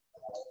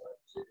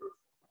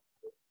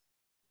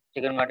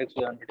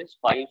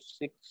 5,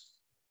 6,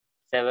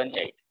 7,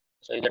 8.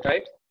 So is that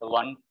right? So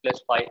 1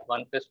 plus 5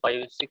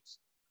 is 6,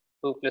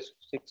 2 plus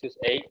 6 is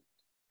 8,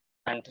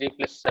 and 3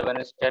 plus 7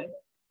 is 10,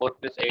 4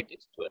 plus 8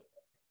 is 12.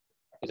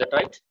 Is that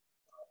right?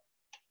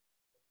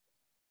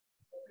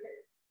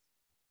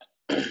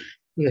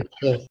 Yes,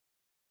 sir.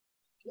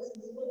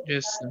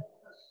 Yes, sir.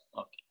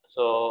 Okay.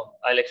 So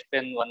I'll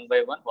explain one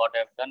by one what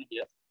I've done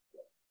here.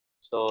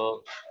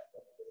 So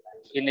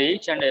in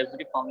each and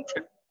every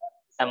function,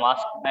 I'm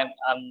asking,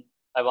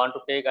 I want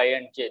to take I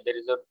and j.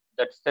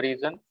 That's the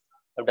reason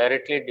I've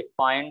directly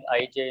defined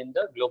ij in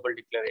the global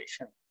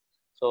declaration.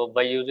 So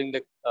by using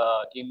the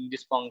in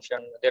this function,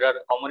 there are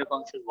how many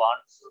functions? 1,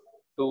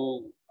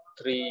 2,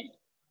 3,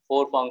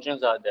 4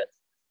 functions are there.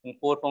 In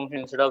 4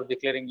 functions, instead of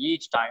declaring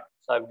each time,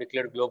 so I've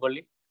declared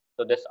globally.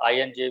 So this I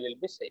and j will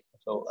be same.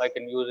 So I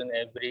can use in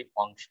every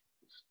function.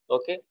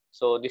 Okay.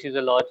 So this is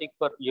a logic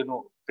for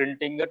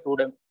printing a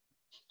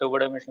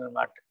two-dimensional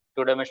matrix,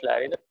 two-dimensional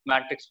array in the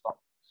matrix form.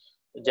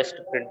 Just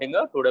printing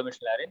a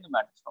two-dimensional array in the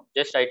matrix form.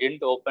 Just I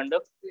didn't open the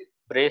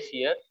brace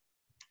here.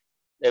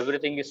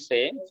 Everything is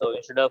same. So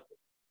instead of,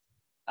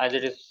 as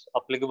it is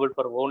applicable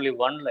for only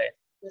one line.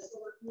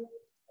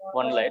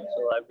 So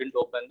I didn't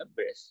open the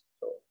brace.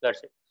 So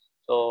that's it.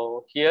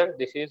 So here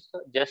this is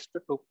just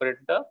to print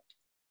a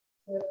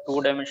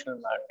two-dimensional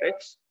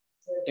matrix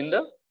in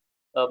the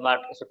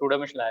matrix, so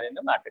two-dimensional array in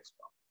the matrix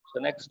form. So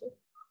next,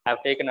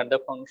 I've taken another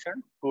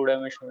function,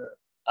 two-dimensional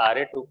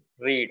array, to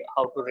read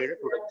how to read a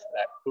two-dimensional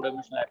array.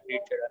 Two-dimensional array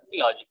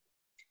read logic.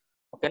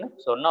 Okay, no?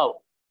 So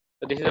now,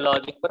 so this is the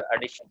logic for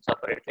addition.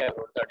 Separately, I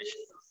wrote the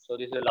addition. So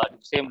this is the logic,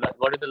 same logic.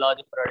 What is the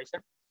logic for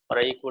addition? For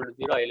I equal to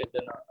 0, I less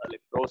than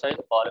like row size,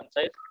 column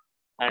size,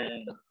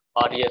 and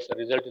RES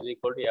result is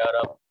equal to AR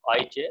of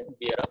IJ,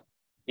 BR of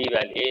B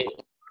value,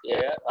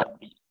 A or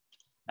B.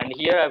 And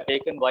here I've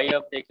taken, why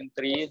I've taken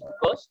 3 is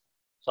because,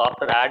 so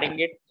after adding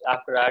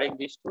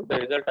these two, the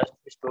result has to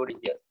be stored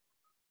here.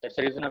 That's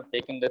the reason I've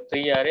taken the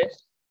 3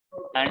 arrays,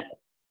 and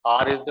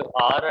R is the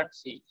R and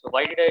C. So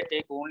why did I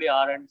take only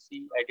R and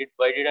C?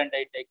 Why didn't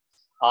I take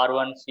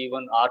R1,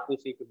 C1, R2,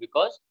 C2?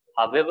 Because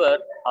however,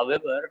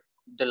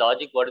 the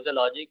logic, what is the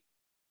logic?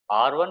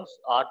 R1,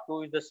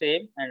 R2 is the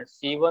same, and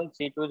C1,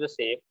 C2 is the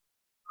same.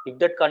 If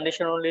that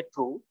condition only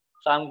true,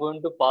 so I'm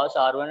going to pass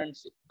R1 and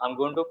C. I'm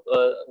going to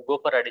go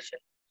for addition.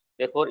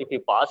 Therefore, if you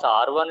pass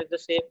R1 is the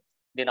same,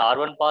 then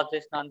R1 pass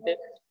just nante,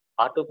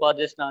 R2 pass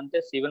just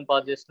nante, C1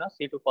 pass just na,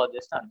 C2 pass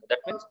just nante. That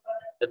means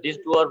that these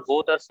two are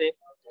both are same.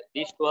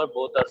 These two are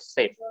both are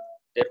same.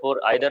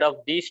 Therefore, either of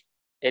these,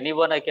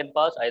 anyone I can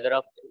pass, either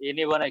of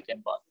anyone I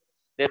can pass.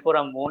 Therefore,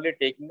 I'm only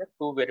taking the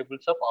two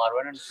variables of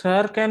R1 and C.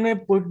 Sir, can we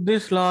put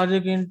this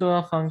logic into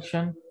a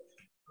function?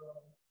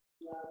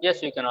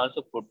 Yes, you can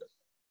also put.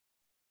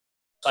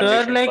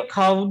 Sir, like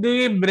how do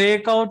we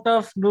break out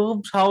of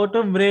loops? How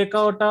to break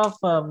out of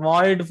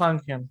void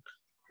function?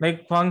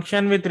 Like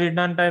function with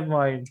return type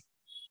void.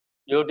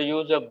 You have to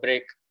use a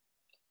break.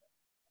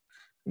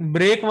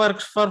 Break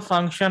works for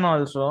function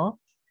also.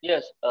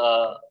 Yes,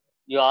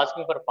 you're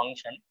asking for a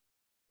function.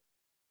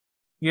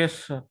 Yes,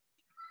 sir.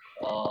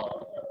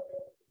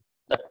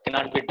 That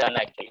cannot be done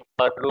actually.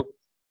 For loop,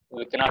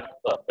 we cannot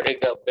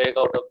break out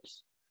of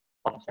this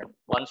function.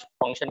 Once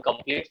function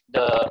completes,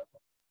 the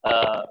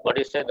what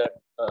you say, that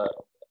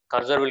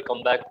cursor will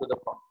come back to the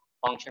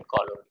function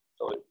call only.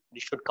 So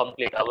it should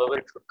complete. However,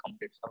 it should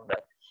complete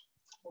somewhere,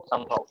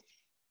 somehow.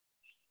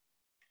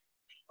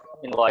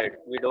 In void,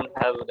 we don't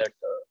have that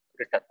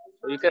return.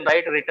 So you can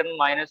write return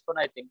 -1.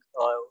 I think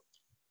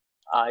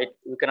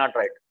we cannot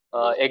write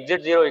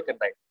exit 0. You can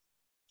write.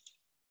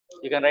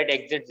 You can write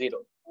exit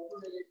 0.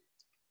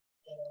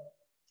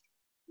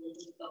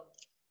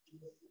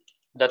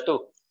 Dattu.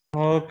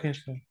 Okay,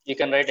 sir. You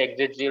can write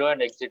exit 0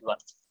 and exit 1.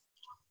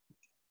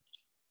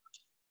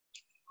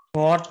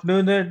 What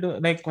do they do?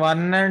 Like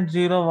 1 and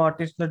 0, what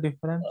is the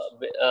difference?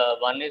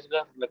 1 is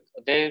like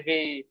there will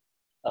be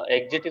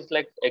exit is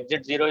like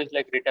exit 0 is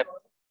like return,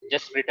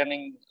 just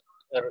returning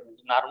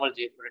normal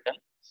return.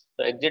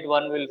 So exit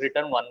 1 will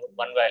return one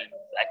value.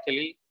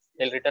 Actually,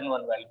 they'll return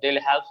one value.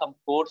 They'll have some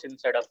codes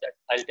inside of that.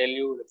 I'll tell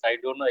you. I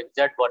don't know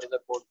exact what is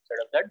the code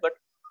inside of that, but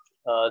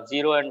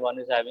 0 and 1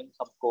 is having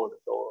some code.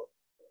 So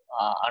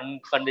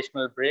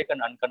unconditional break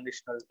and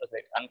unconditional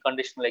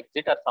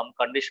exit, or some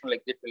conditional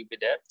exit will be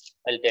there.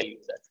 I'll tell you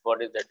that.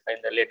 What is that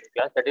in the later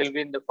class? That will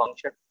be in the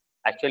function,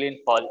 actually in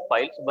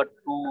files. But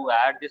to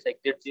add this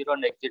exit 0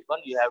 and exit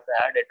 1, you have to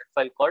add a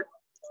file called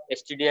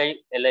stdlib.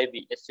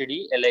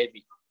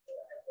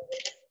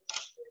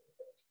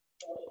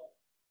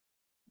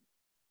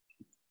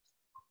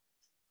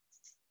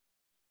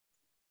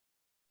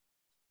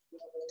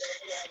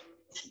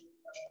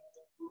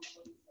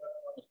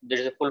 There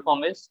is a full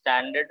form is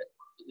standard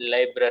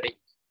library.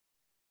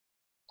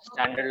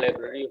 Standard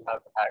library you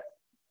have to add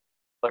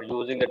for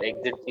using that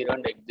exit 0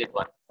 and exit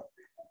 1.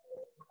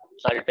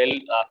 So I'll tell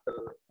after.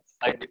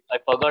 I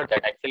forgot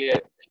that actually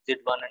exit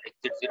 1 and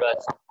exit 0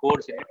 has some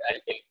codes in it.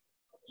 I'll tell you.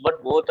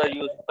 But both are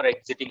used for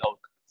exiting out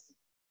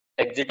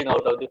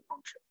of the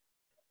function.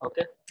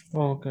 Okay.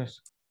 Okay.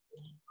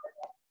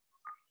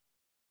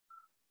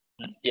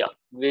 Yeah,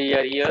 we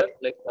are here.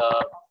 Like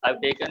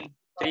I've taken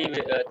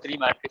three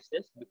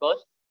matrices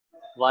because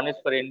one is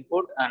for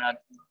input and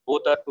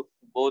both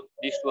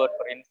these two are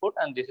for input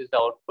and this is the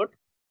output,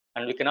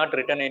 and we cannot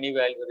return any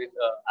value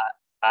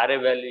array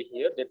value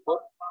here. Therefore,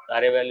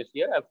 array values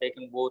here I've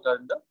taken both are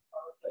the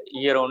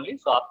here only.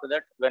 So after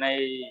that, when I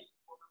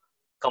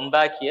come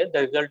back here,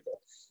 the result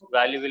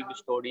value will be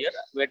stored here.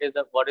 What is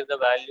the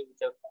value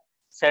which I've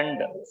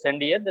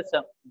send here?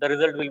 The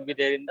result will be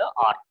there in the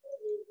R.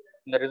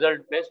 In the result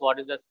place, what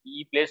is the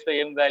E place for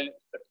M value?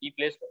 E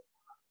place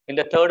in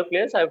the third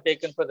place, I have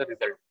taken for the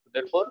result.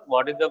 Therefore,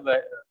 what is the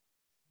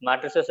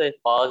matrices I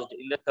passed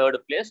in the third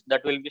place?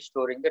 That will be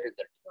storing the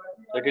result.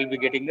 So it will be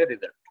getting the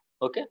result.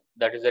 Okay,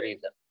 that is the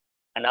reason.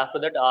 And after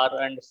that,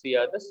 R and C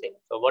are the same.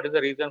 So what is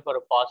the reason for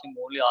passing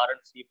only R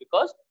and C?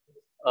 Because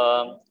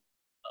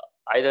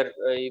either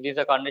it is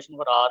a condition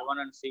for R1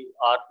 and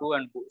R2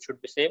 and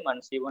should be same,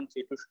 and C1,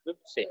 C2 should be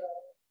same.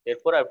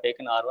 Therefore, I have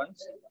taken R1 and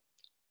C1.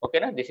 Okay,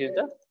 now this is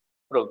the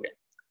program.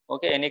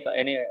 Okay,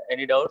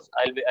 any doubts?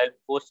 I'll be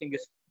posting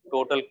this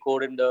total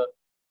code in the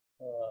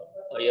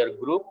your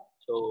group.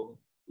 So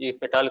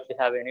if at all if you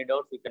have any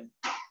doubts, you can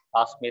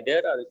ask me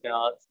there, or you can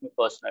ask me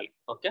personally.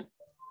 Okay,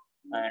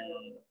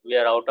 and we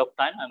are out of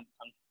time. I'm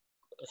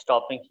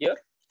stopping here,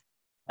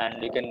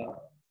 and you can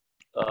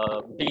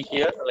be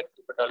here, like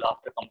if at all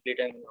after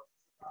completing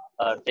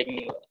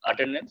taking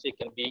attendance, you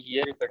can be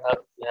here if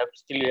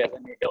you have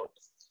any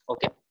doubts.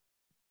 Okay.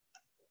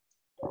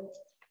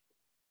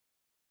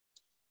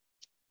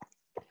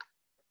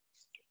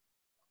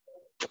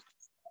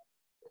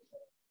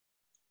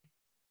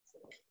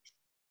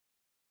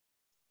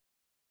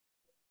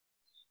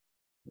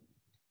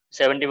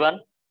 $71.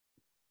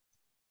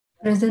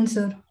 Present,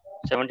 sir.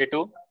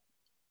 $72.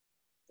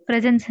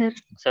 Present, sir.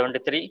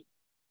 $73.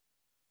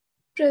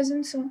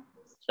 Present, sir.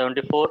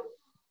 $74.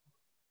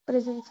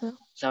 Present, sir.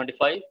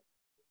 $75.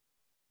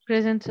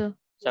 Present, sir.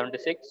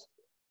 $76.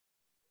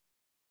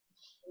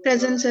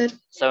 Present, sir.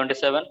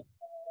 $77.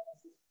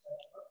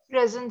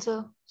 Present,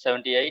 sir.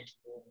 $78.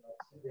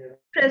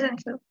 Present,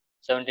 sir.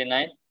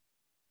 $79.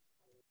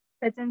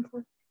 Present,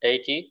 sir.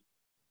 $80.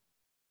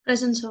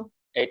 Present, sir.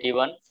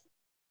 $81.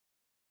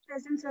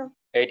 Present, sir.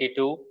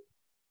 $82.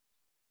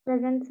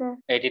 Present, sir.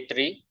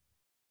 $83.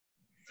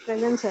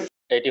 Present, sir.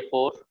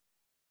 $84.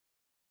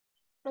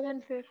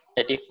 Present, sir.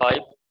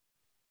 $85.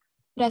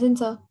 Present,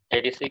 sir.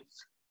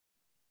 $86.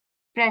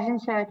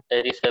 Present, sir.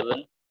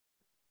 $87.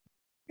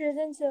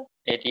 Present, sir.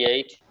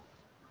 $88.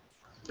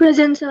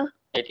 Present, sir.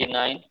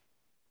 $89.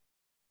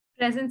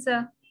 Present, sir.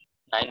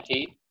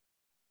 $90.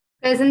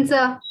 Present,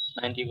 sir.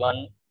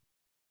 $91.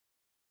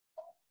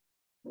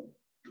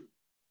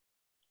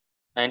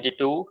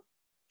 $92.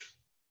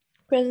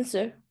 Present,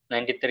 sir.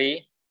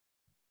 $93.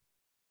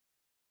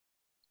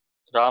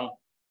 Ram.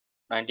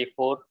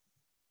 $94.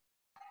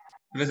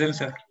 Present,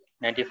 sir.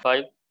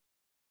 $95.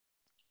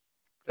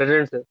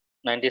 Present, sir.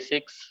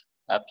 $96.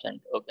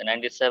 Absent. Okay.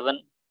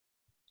 $97.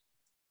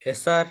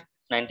 Yes, sir.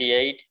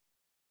 $98.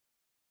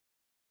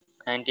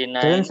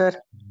 $99. Present, sir.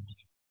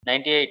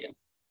 $98.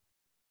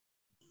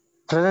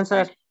 Present,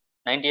 sir.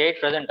 $98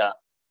 present.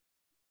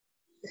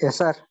 Yes,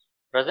 sir.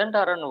 Present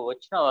ఆరా నువ్వు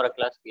వచ్చినావు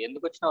class కి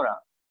ఎందుకు వచ్చినావురా?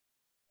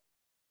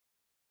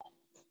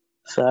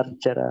 Sir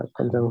జరా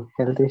కొంచెం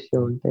health issue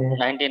ఉంటే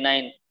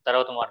 99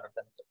 తర్వాత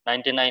మాట్లాడతాను.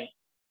 99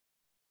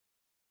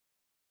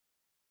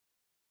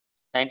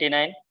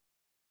 99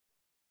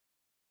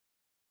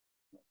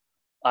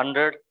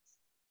 100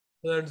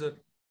 present, sir.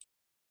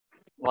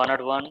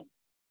 101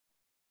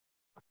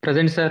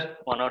 Present, sir.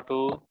 102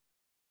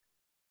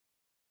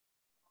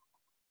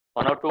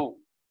 102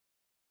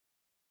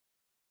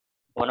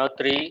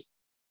 103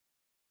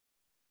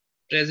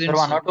 Present. Sir, sir.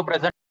 102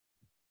 present.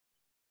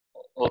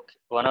 okay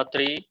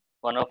 103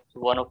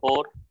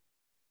 104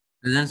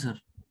 Present, sir.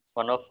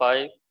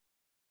 105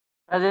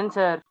 Present,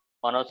 sir.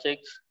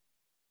 106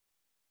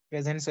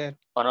 Present, sir.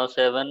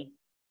 107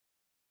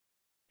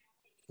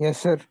 Yes,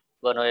 sir.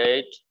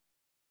 108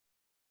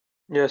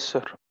 Yes,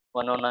 sir.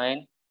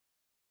 109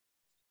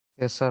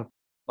 Yes, sir.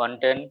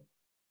 110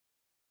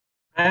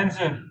 Present,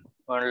 sir.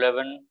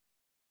 111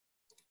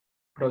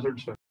 Present,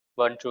 sir.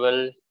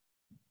 112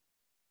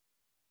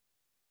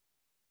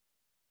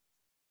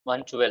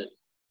 112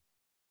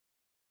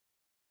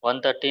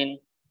 113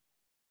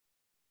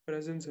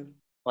 Present, sir.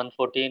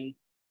 114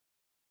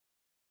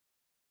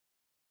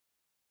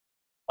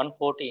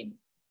 114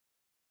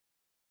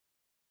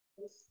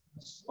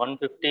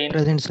 115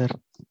 Present, sir.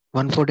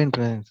 114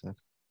 present, sir.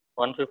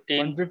 115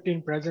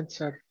 115 present,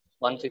 sir.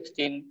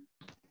 116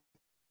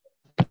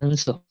 Present,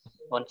 sir.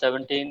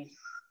 117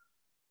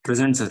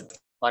 Present, sir.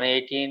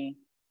 118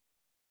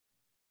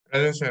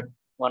 Present, sir.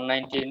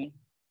 119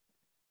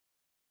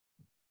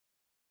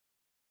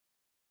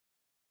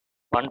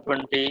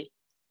 120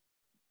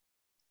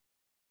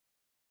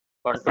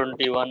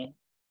 121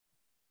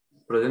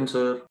 Present,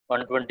 sir.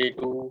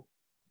 122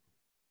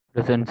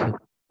 Present, sir.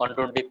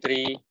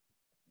 123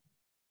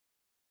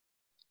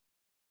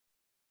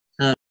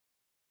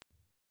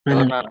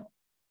 Present.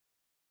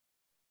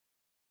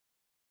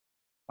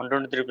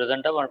 123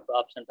 present or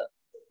absent?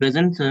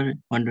 Present, sir.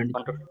 120.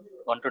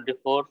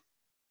 124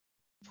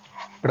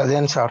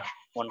 Present, sir.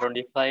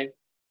 125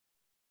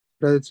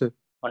 Present, sir.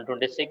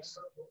 126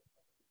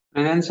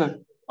 Present, sir.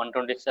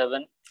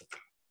 127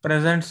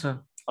 Present, sir.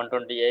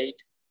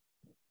 128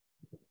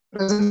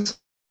 Present.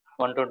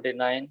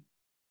 129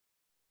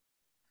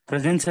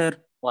 Present, sir.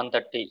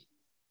 130.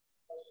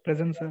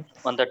 Present, sir.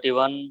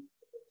 131.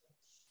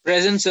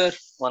 Present, sir.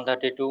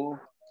 132.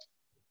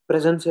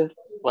 Present, sir.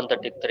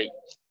 133.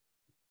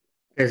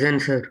 Present,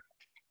 sir.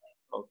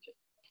 Okay.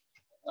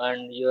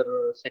 And your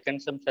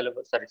second sem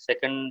syllabus, sorry,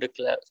 second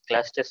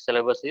class test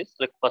syllabus is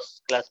like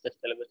first class test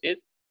syllabus is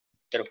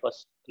your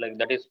first, like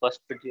that is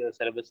first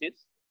syllabus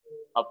is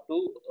up to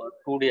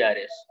 2D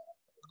arrays.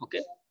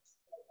 Okay.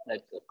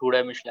 Like a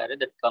two-dimensional array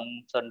that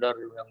comes under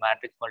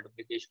matrix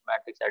multiplication,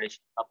 matrix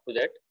addition. Up to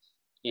that,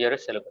 here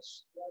is syllabus.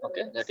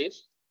 Okay, that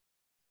is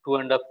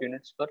 2.5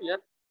 units per year.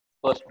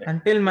 First minute.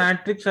 Until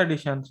matrix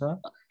addition, sir.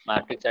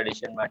 Matrix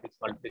addition, matrix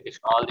multiplication,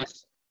 all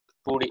this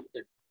 2D.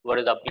 What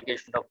is the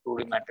application of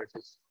 2D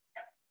matrices?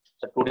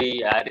 So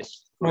 2D arrays.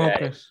 2D Okay.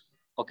 arrays.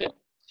 Okay.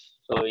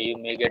 So you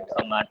may get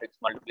a matrix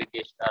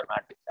multiplication or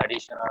matrix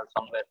addition or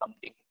somewhere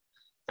something.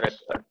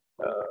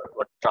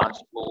 What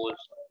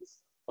transpose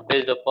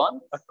based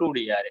upon a 2D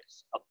arrays.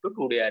 Up to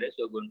 2D arrays,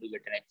 you're going to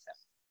get an exam.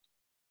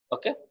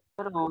 Okay.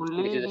 Sir,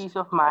 only these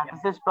of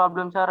matrices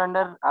problems are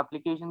under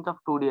applications of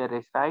 2D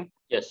arrays, right?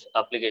 Yes,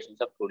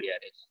 applications of 2D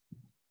arrays.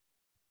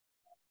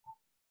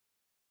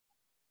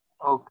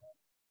 Okay.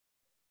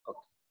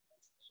 Okay.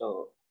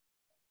 So,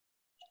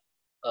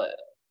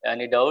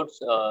 any doubts?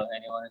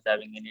 Anyone is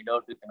having any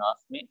doubt? You can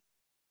ask me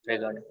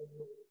regarding.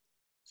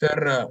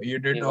 Sir, you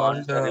did all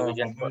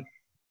the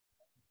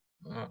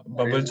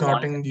bubble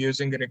sorting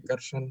using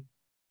recursion.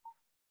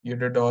 You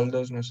did all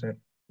those, no, sir?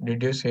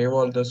 Did you save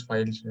all those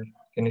files, sir?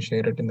 Can you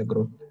share it in the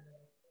group?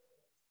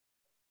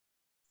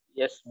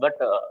 Yes, but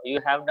you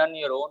have done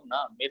your own, na?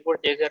 Meer kuda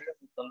chesaru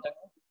something.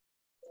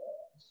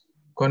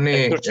 Konni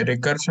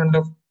recursion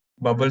of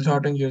bubble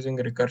sorting using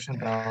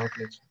recursion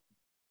రావట్లేదు.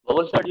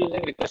 Bubble sort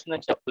using recursion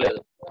అని చెప్పలేదు.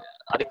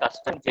 అది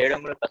కష్టం, చేయడం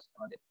కూడా కష్టం.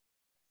 అది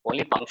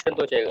only function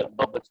తో చేయగలరు.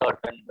 Bubble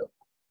sort and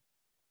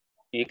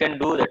you can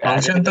do that.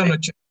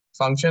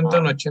 Function తో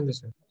వచ్చింది,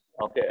 sir.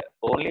 Okay,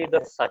 only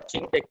the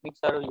searching techniques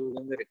are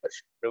using the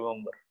recursion,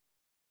 remember.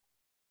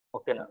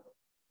 Okay, na?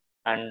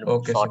 And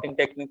okay, sorting sir.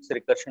 Techniques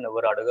recursion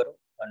ever adagaru,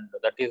 and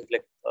that is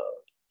like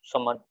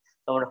someone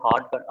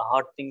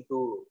hard thing to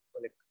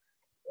like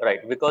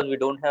write, because we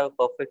don't have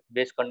perfect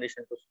base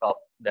condition to stop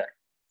there.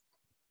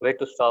 Way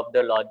to stop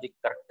the logic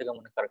correct ga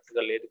mana correct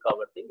ga ledu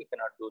kabatti we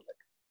cannot do that.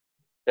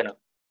 Okay, na?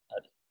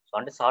 So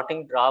అంటే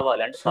sorting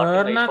రావాలి అంటే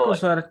sir నాకు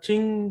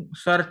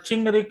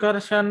searching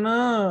recursion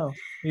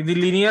ఇది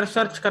linear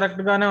search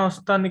correct గానే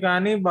వస్తుంది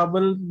కానీ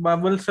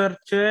bubble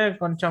search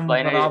కొంచెం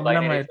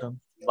problem అవుతుంది.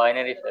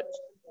 బైనరీ సెర్చ్,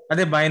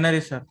 అదే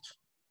బైనరీ సెర్చ్.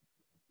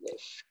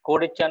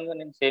 కోడ్ ఇచ్చాను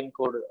నేను, సేమ్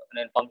కోడ్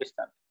నేను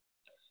పంపిస్తాను.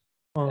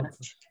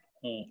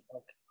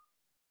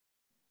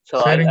 So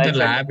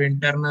lab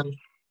internal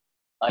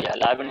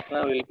lab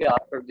internal will be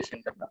after this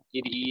internal.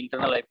 ఇది ఈ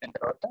ఇంటర్నల్ అయిపోయిన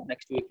తర్వాత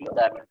నెక్స్ట్ వీక్ లో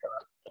ల్యాబ్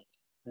ఇంటర్నల్.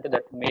 అంటే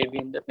that may be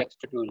in the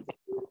next Tuesday.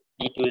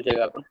 ఈ ట్యూస్డే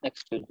కాకుండా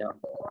నెక్స్ట్ ట్యూస్డే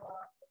ఉంటుంది.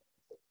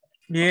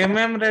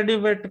 ఏమేం రెడీ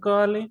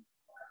పెట్టుకోవాలి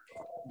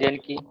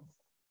దేనికి?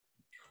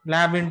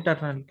 ల్యాబ్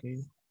ఇంటర్నల్ కి.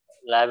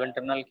 ల్యాబ్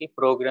ఇంటర్నల్ కి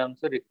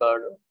ప్రోగ్రామ్స్,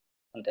 రికార్డు,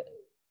 అంతే.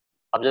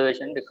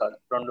 అబ్జర్వేషన్, రికార్డ్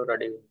రెండు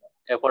రెడీ ఉంటాయి.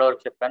 ఎప్పటి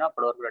వరకు చెప్పాను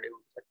అప్పటి వరకు రెడీ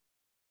ఉంటుంది.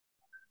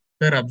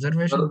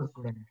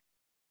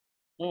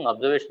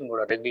 అబ్జర్వేషన్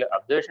కూడా రెగ్యులర్.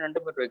 అబ్జర్వేషన్ అంటే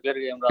మీరు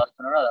రెగ్యులర్గా ఏం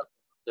రాస్తున్నారో అది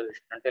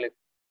అబ్జర్వేషన్. అంటే లైక్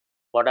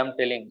వాట్ ఐమ్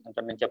టెలింగ్ అంటే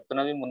నేను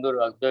చెప్తున్నది ముందు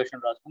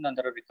అబ్జర్వేషన్ రాసుకుని దాని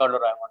తర్వాత రికార్డులో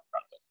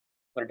రాయమంటున్నాను.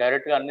 మీరు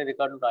డైరెక్ట్గా అన్ని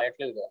రికార్డులు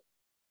రాయట్లేదు కదా.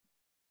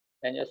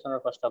 ఏం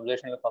చేస్తున్నారు, ఫస్ట్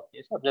అబ్జర్వేషన్ కాపీ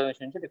చేసి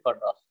అబ్జర్వేషన్ నుంచి రికార్డ్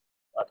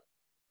రాస్తున్నారు.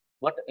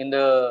 But in the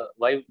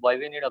why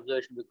we need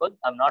observation because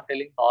I'm not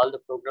telling all the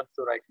programmes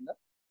to right in the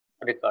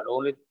record,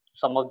 only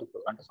some of the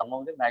అంటే some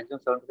of the maximum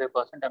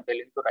 75% I'm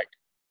telling to write.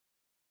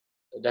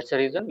 That's the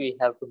reason we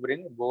have to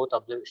bring both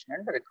observation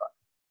and record.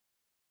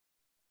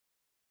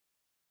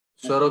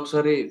 Sir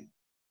ఒకసారి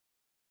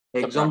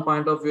exam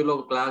point of view లో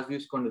ఒక class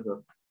తీసుకోండి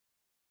sir.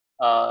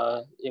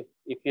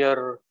 If you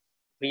are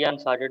free on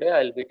Saturday,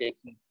 I'll be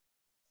taking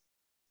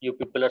you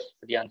people are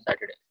free on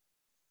Saturday.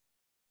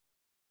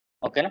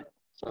 Okay na?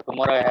 So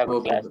tomorrow I have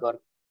a class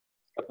work.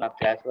 నా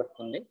class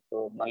work ఉంది. So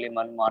మళ్ళీ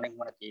morning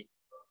మనకి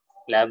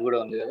lab కూడా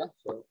ఉంది కదా.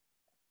 So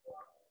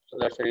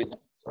that's the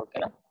reason.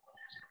 ఓకేనా?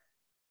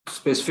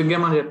 Specific గా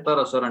ఏమైనా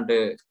చెప్తారా సార్? అంటే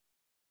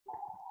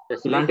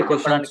ఇలాంటి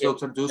క్వశ్చన్స్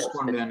ఒకసారి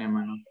చూసుకోండి అని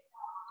ఏమైనా?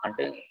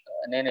 అంటే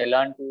నేను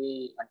ఎలాంటివి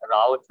అంటే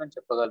రావచ్చు అని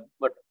చెప్పగలను,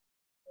 బట్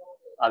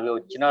అవి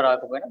వచ్చినా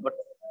రాకపోయినా, బట్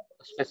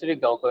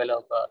స్పెసిఫిక్ గా ఒకవేళ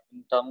ఒక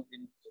in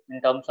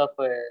terms of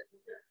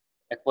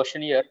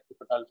question year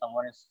ఇప్పుడు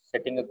someone is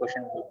setting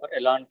question paper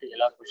ఎలా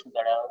క్వశ్చన్స్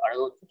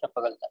అడగవచ్చు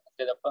చెప్పగలుగుతాను,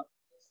 అంతే తప్ప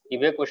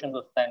ఇవే క్వశ్చన్స్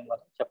వస్తాయని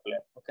మాత్రం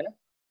చెప్పలేను. ఓకేనా?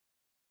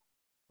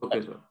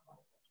 Okay sir.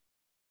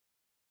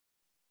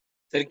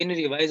 Sir, can you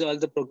revise all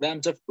the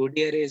programs of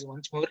 2D-Arrays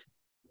once more?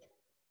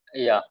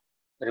 Yeah,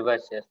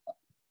 revise చేస్తాను.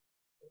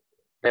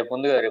 రేపు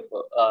ముందుగా రేపు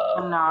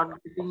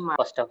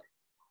first of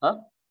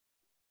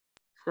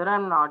Sir,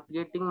 I'm not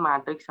getting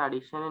matrix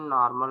addition in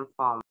normal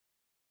form.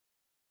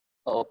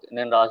 Okay,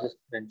 నేను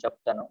రాసిస్తాను,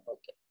 చెప్తాను.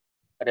 ఓకే,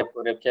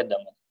 రేపు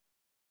చేద్దాం.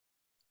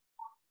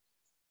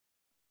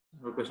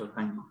 Okay sir,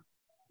 thank you.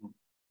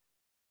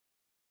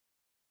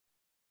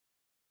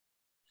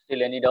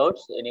 Still any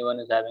doubts? Anyone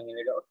is having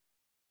any doubt?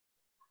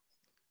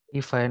 ఈ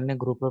ఫైల్ ని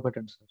గ్రూప్ లో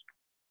పెట్టండి సార్.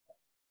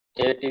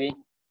 ఏటివి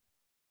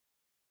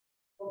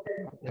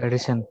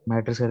edition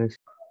matrix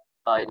edition.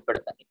 ఇది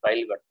పెడతాను,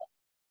 ఫైల్ పెడతాను.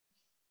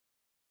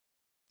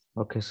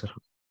 Okay sir.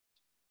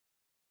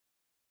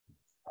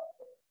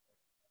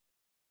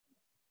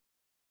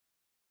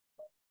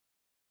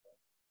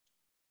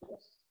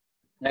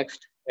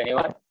 Next,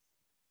 anyone?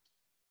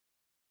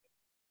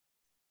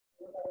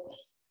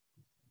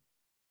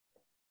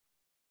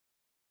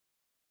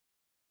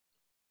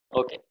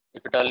 Okay,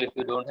 if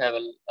you don't have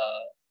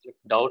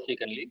doubts, you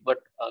can leave. But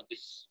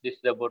this is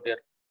about your.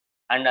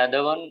 And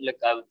other one,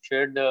 like I've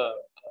shared the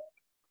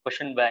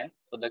question bank.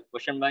 So the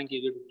question bank you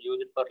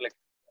use it for like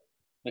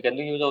మీకు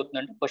ఎందుకు use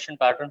అవుతుందంటే question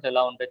patterns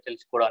ఎలా ఉంటాయో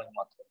తెలుసుకోవడానికి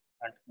మాత్రం.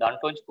 అంటే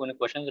దాంట్లోంచి కొన్ని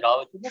క్వశ్చన్స్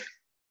రావచ్చు, but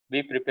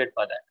be prepared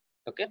for that.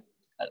 Okay,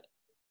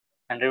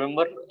 and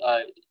remember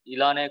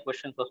ఇలానే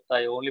క్వశ్చన్స్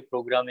వస్తాయి. ఓన్లీ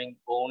ప్రోగ్రామింగ్,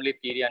 ఓన్లీ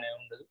థియరీ అనేది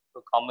ఉండదు,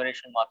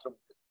 కాంబినేషన్ మాత్రం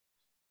ఉంటుంది.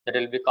 That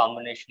will be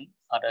combination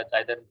are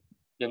either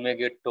you may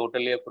get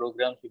totally a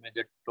programs, you may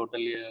get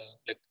totally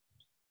like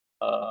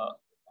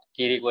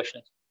theory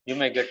questions, you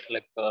may get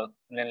like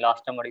నేను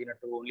last time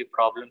అడిగినట్టు only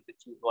problems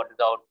ఇచ్చి what is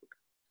the output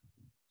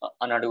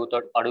అని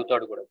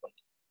అడుగుతాడు కూడా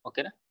కొన్ని.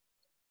 ఓకేనా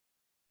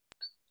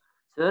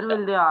Sir,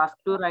 will they ask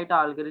to write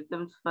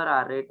algorithms for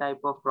array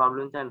type of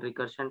problems and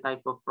recursion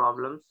type of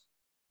problems?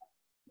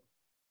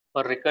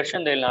 For recursion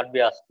they will not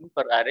be asking,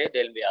 for array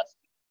they will be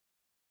asking.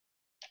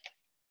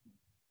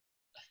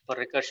 For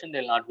recursion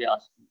they will not be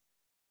asking,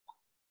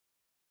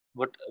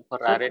 but for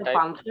Sir, array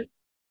type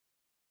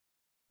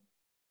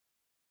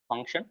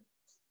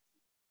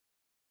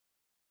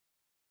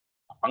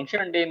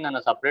function అంటే ఏంటన్న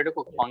separate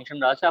ఒక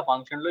function రాసి ఆ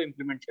function లో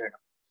implement చేయడం.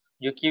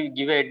 You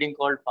give a heading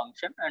called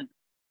function and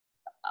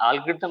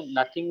algorithm,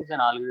 nothing is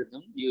an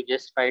algorithm, you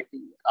just write.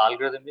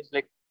 Algorithm is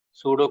like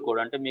pseudo code,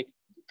 అంటే మీకు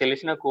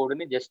తెలిసిన కోడ్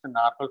ని జస్ట్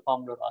నార్మల్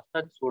ఫామ్ లో రాస్తే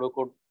అది సూడో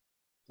కోడ్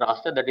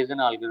రాస్తే that is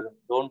an algorithm.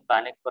 Don't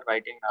panic for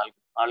writing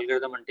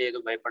algorithm అంటే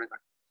ఏదో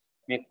భయపడకండి.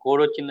 మీకు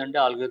కోడ్ వచ్చిందంటే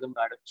ఆల్గరిథం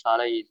రాయడం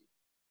చాలా ఈజీ.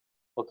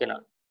 ఓకేనా,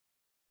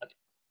 అది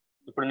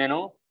ఇప్పుడు నేను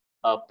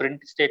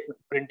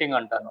ప్రింటింగ్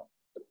అంటాను,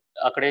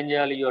 అక్కడ ఏం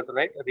చేయాలి? You have to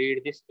right read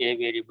this A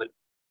variable,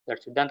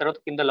 that's it. దాని తర్వాత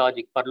కింద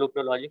లాజిక్, ఫర్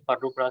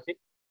లూప్ రాసి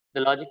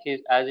the logic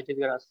is as it is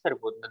గా రాస్తే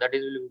సరిపోతుంది. That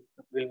is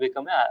will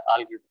become a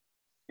algorithm.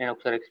 నేను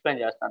ఒకసారి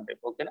ఎక్స్ప్లెయిన్ చేస్తాను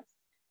రేపు. ఓకేనా,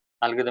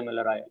 ఆల్గరిథం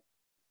ఎలా రాయాలి.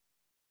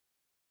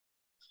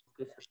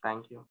 Okay sir,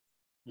 thank you.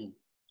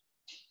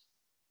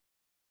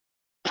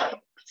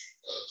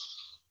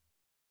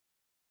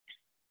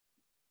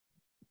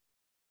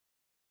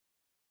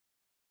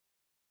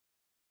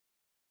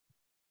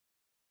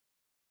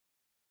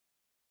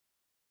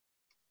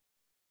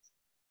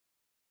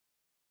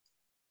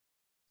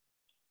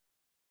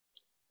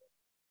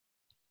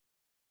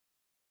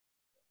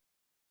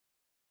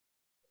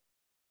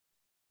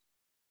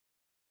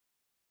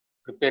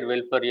 Prepare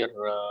well for your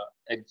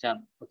exam.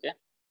 Okay.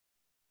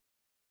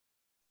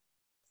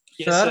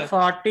 Yes, sir,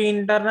 40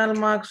 internal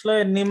marks లో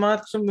ఎన్ని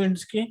మార్క్స్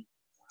మిడ్స్ కి?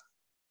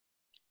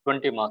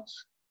 20 మార్క్స్.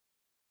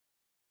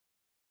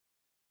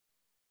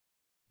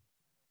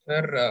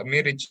 సార్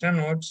మీరు ఇచ్చిన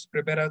నోట్స్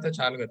ప్రిపేర్ అయితే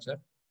చాలు కదా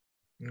సార్?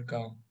 ఇంకా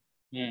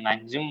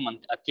మాక్సిమం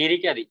అంతే.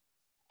 థియరీకి అది,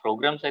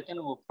 ప్రోగ్రామ్స్ అయితే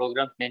నువ్వు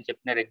ప్రోగ్రామ్స్ నేను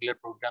చెప్పిన రెగ్యులర్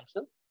ప్రోగ్రామ్స్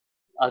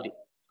అది.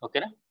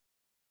 ఓకేనా?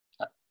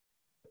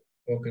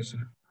 Okay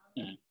sir.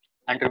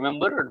 And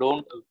remember,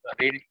 don't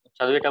read,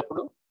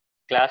 చదివేటప్పుడు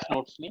క్లాస్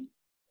నోట్స్ని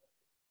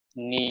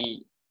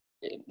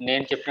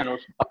నేను చెప్పిన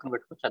నోట్స్ పక్కన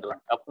పెట్టుకుని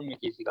చదవండి, అప్పుడు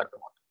మీకు ఈజీగా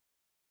అర్థమవుతుంది.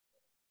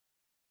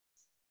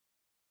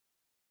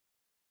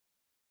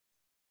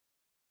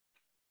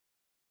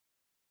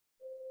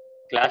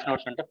 క్లాస్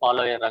నోట్స్ అంటే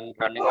ఫాలో అయ్యే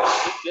రన్నింగ్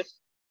ప్లస్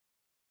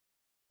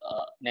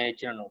నేను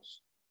ఇచ్చిన notes.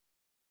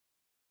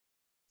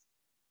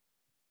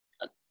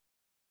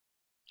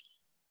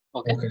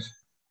 Okay,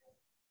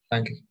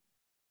 thank you.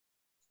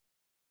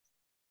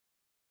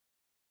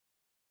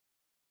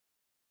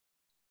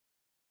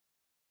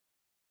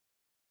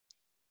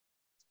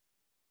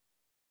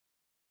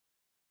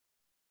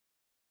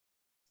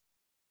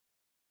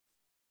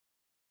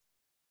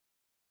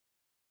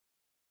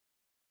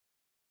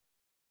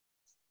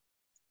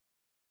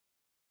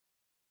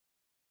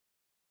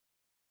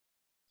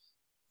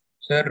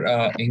 Sir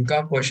ఇంకా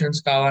క్వశ్చన్స్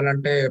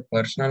కావాలంటే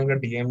పర్సనల్ గా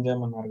డిఎం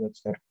చేయమన్నారు కదా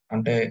సార్,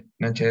 అంటే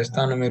నేను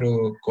చేస్తాను, మీరు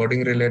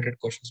కోడింగ్ రిలేటెడ్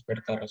క్వశ్చన్స్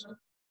పెడతారా సార్?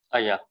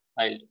 అయ్యా,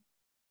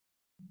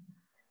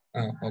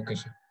 okay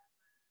sir.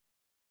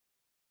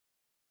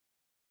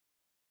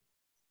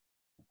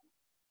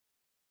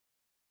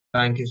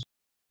 Thank you.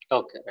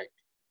 Okay, right.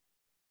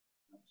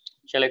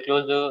 Shall I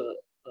close the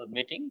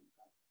meeting?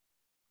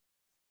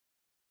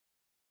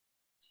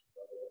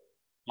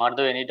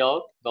 Madhav, any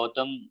doubt?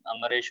 Gautam,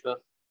 Amareshwar?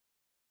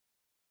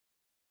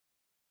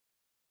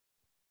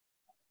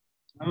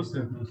 No,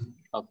 sir.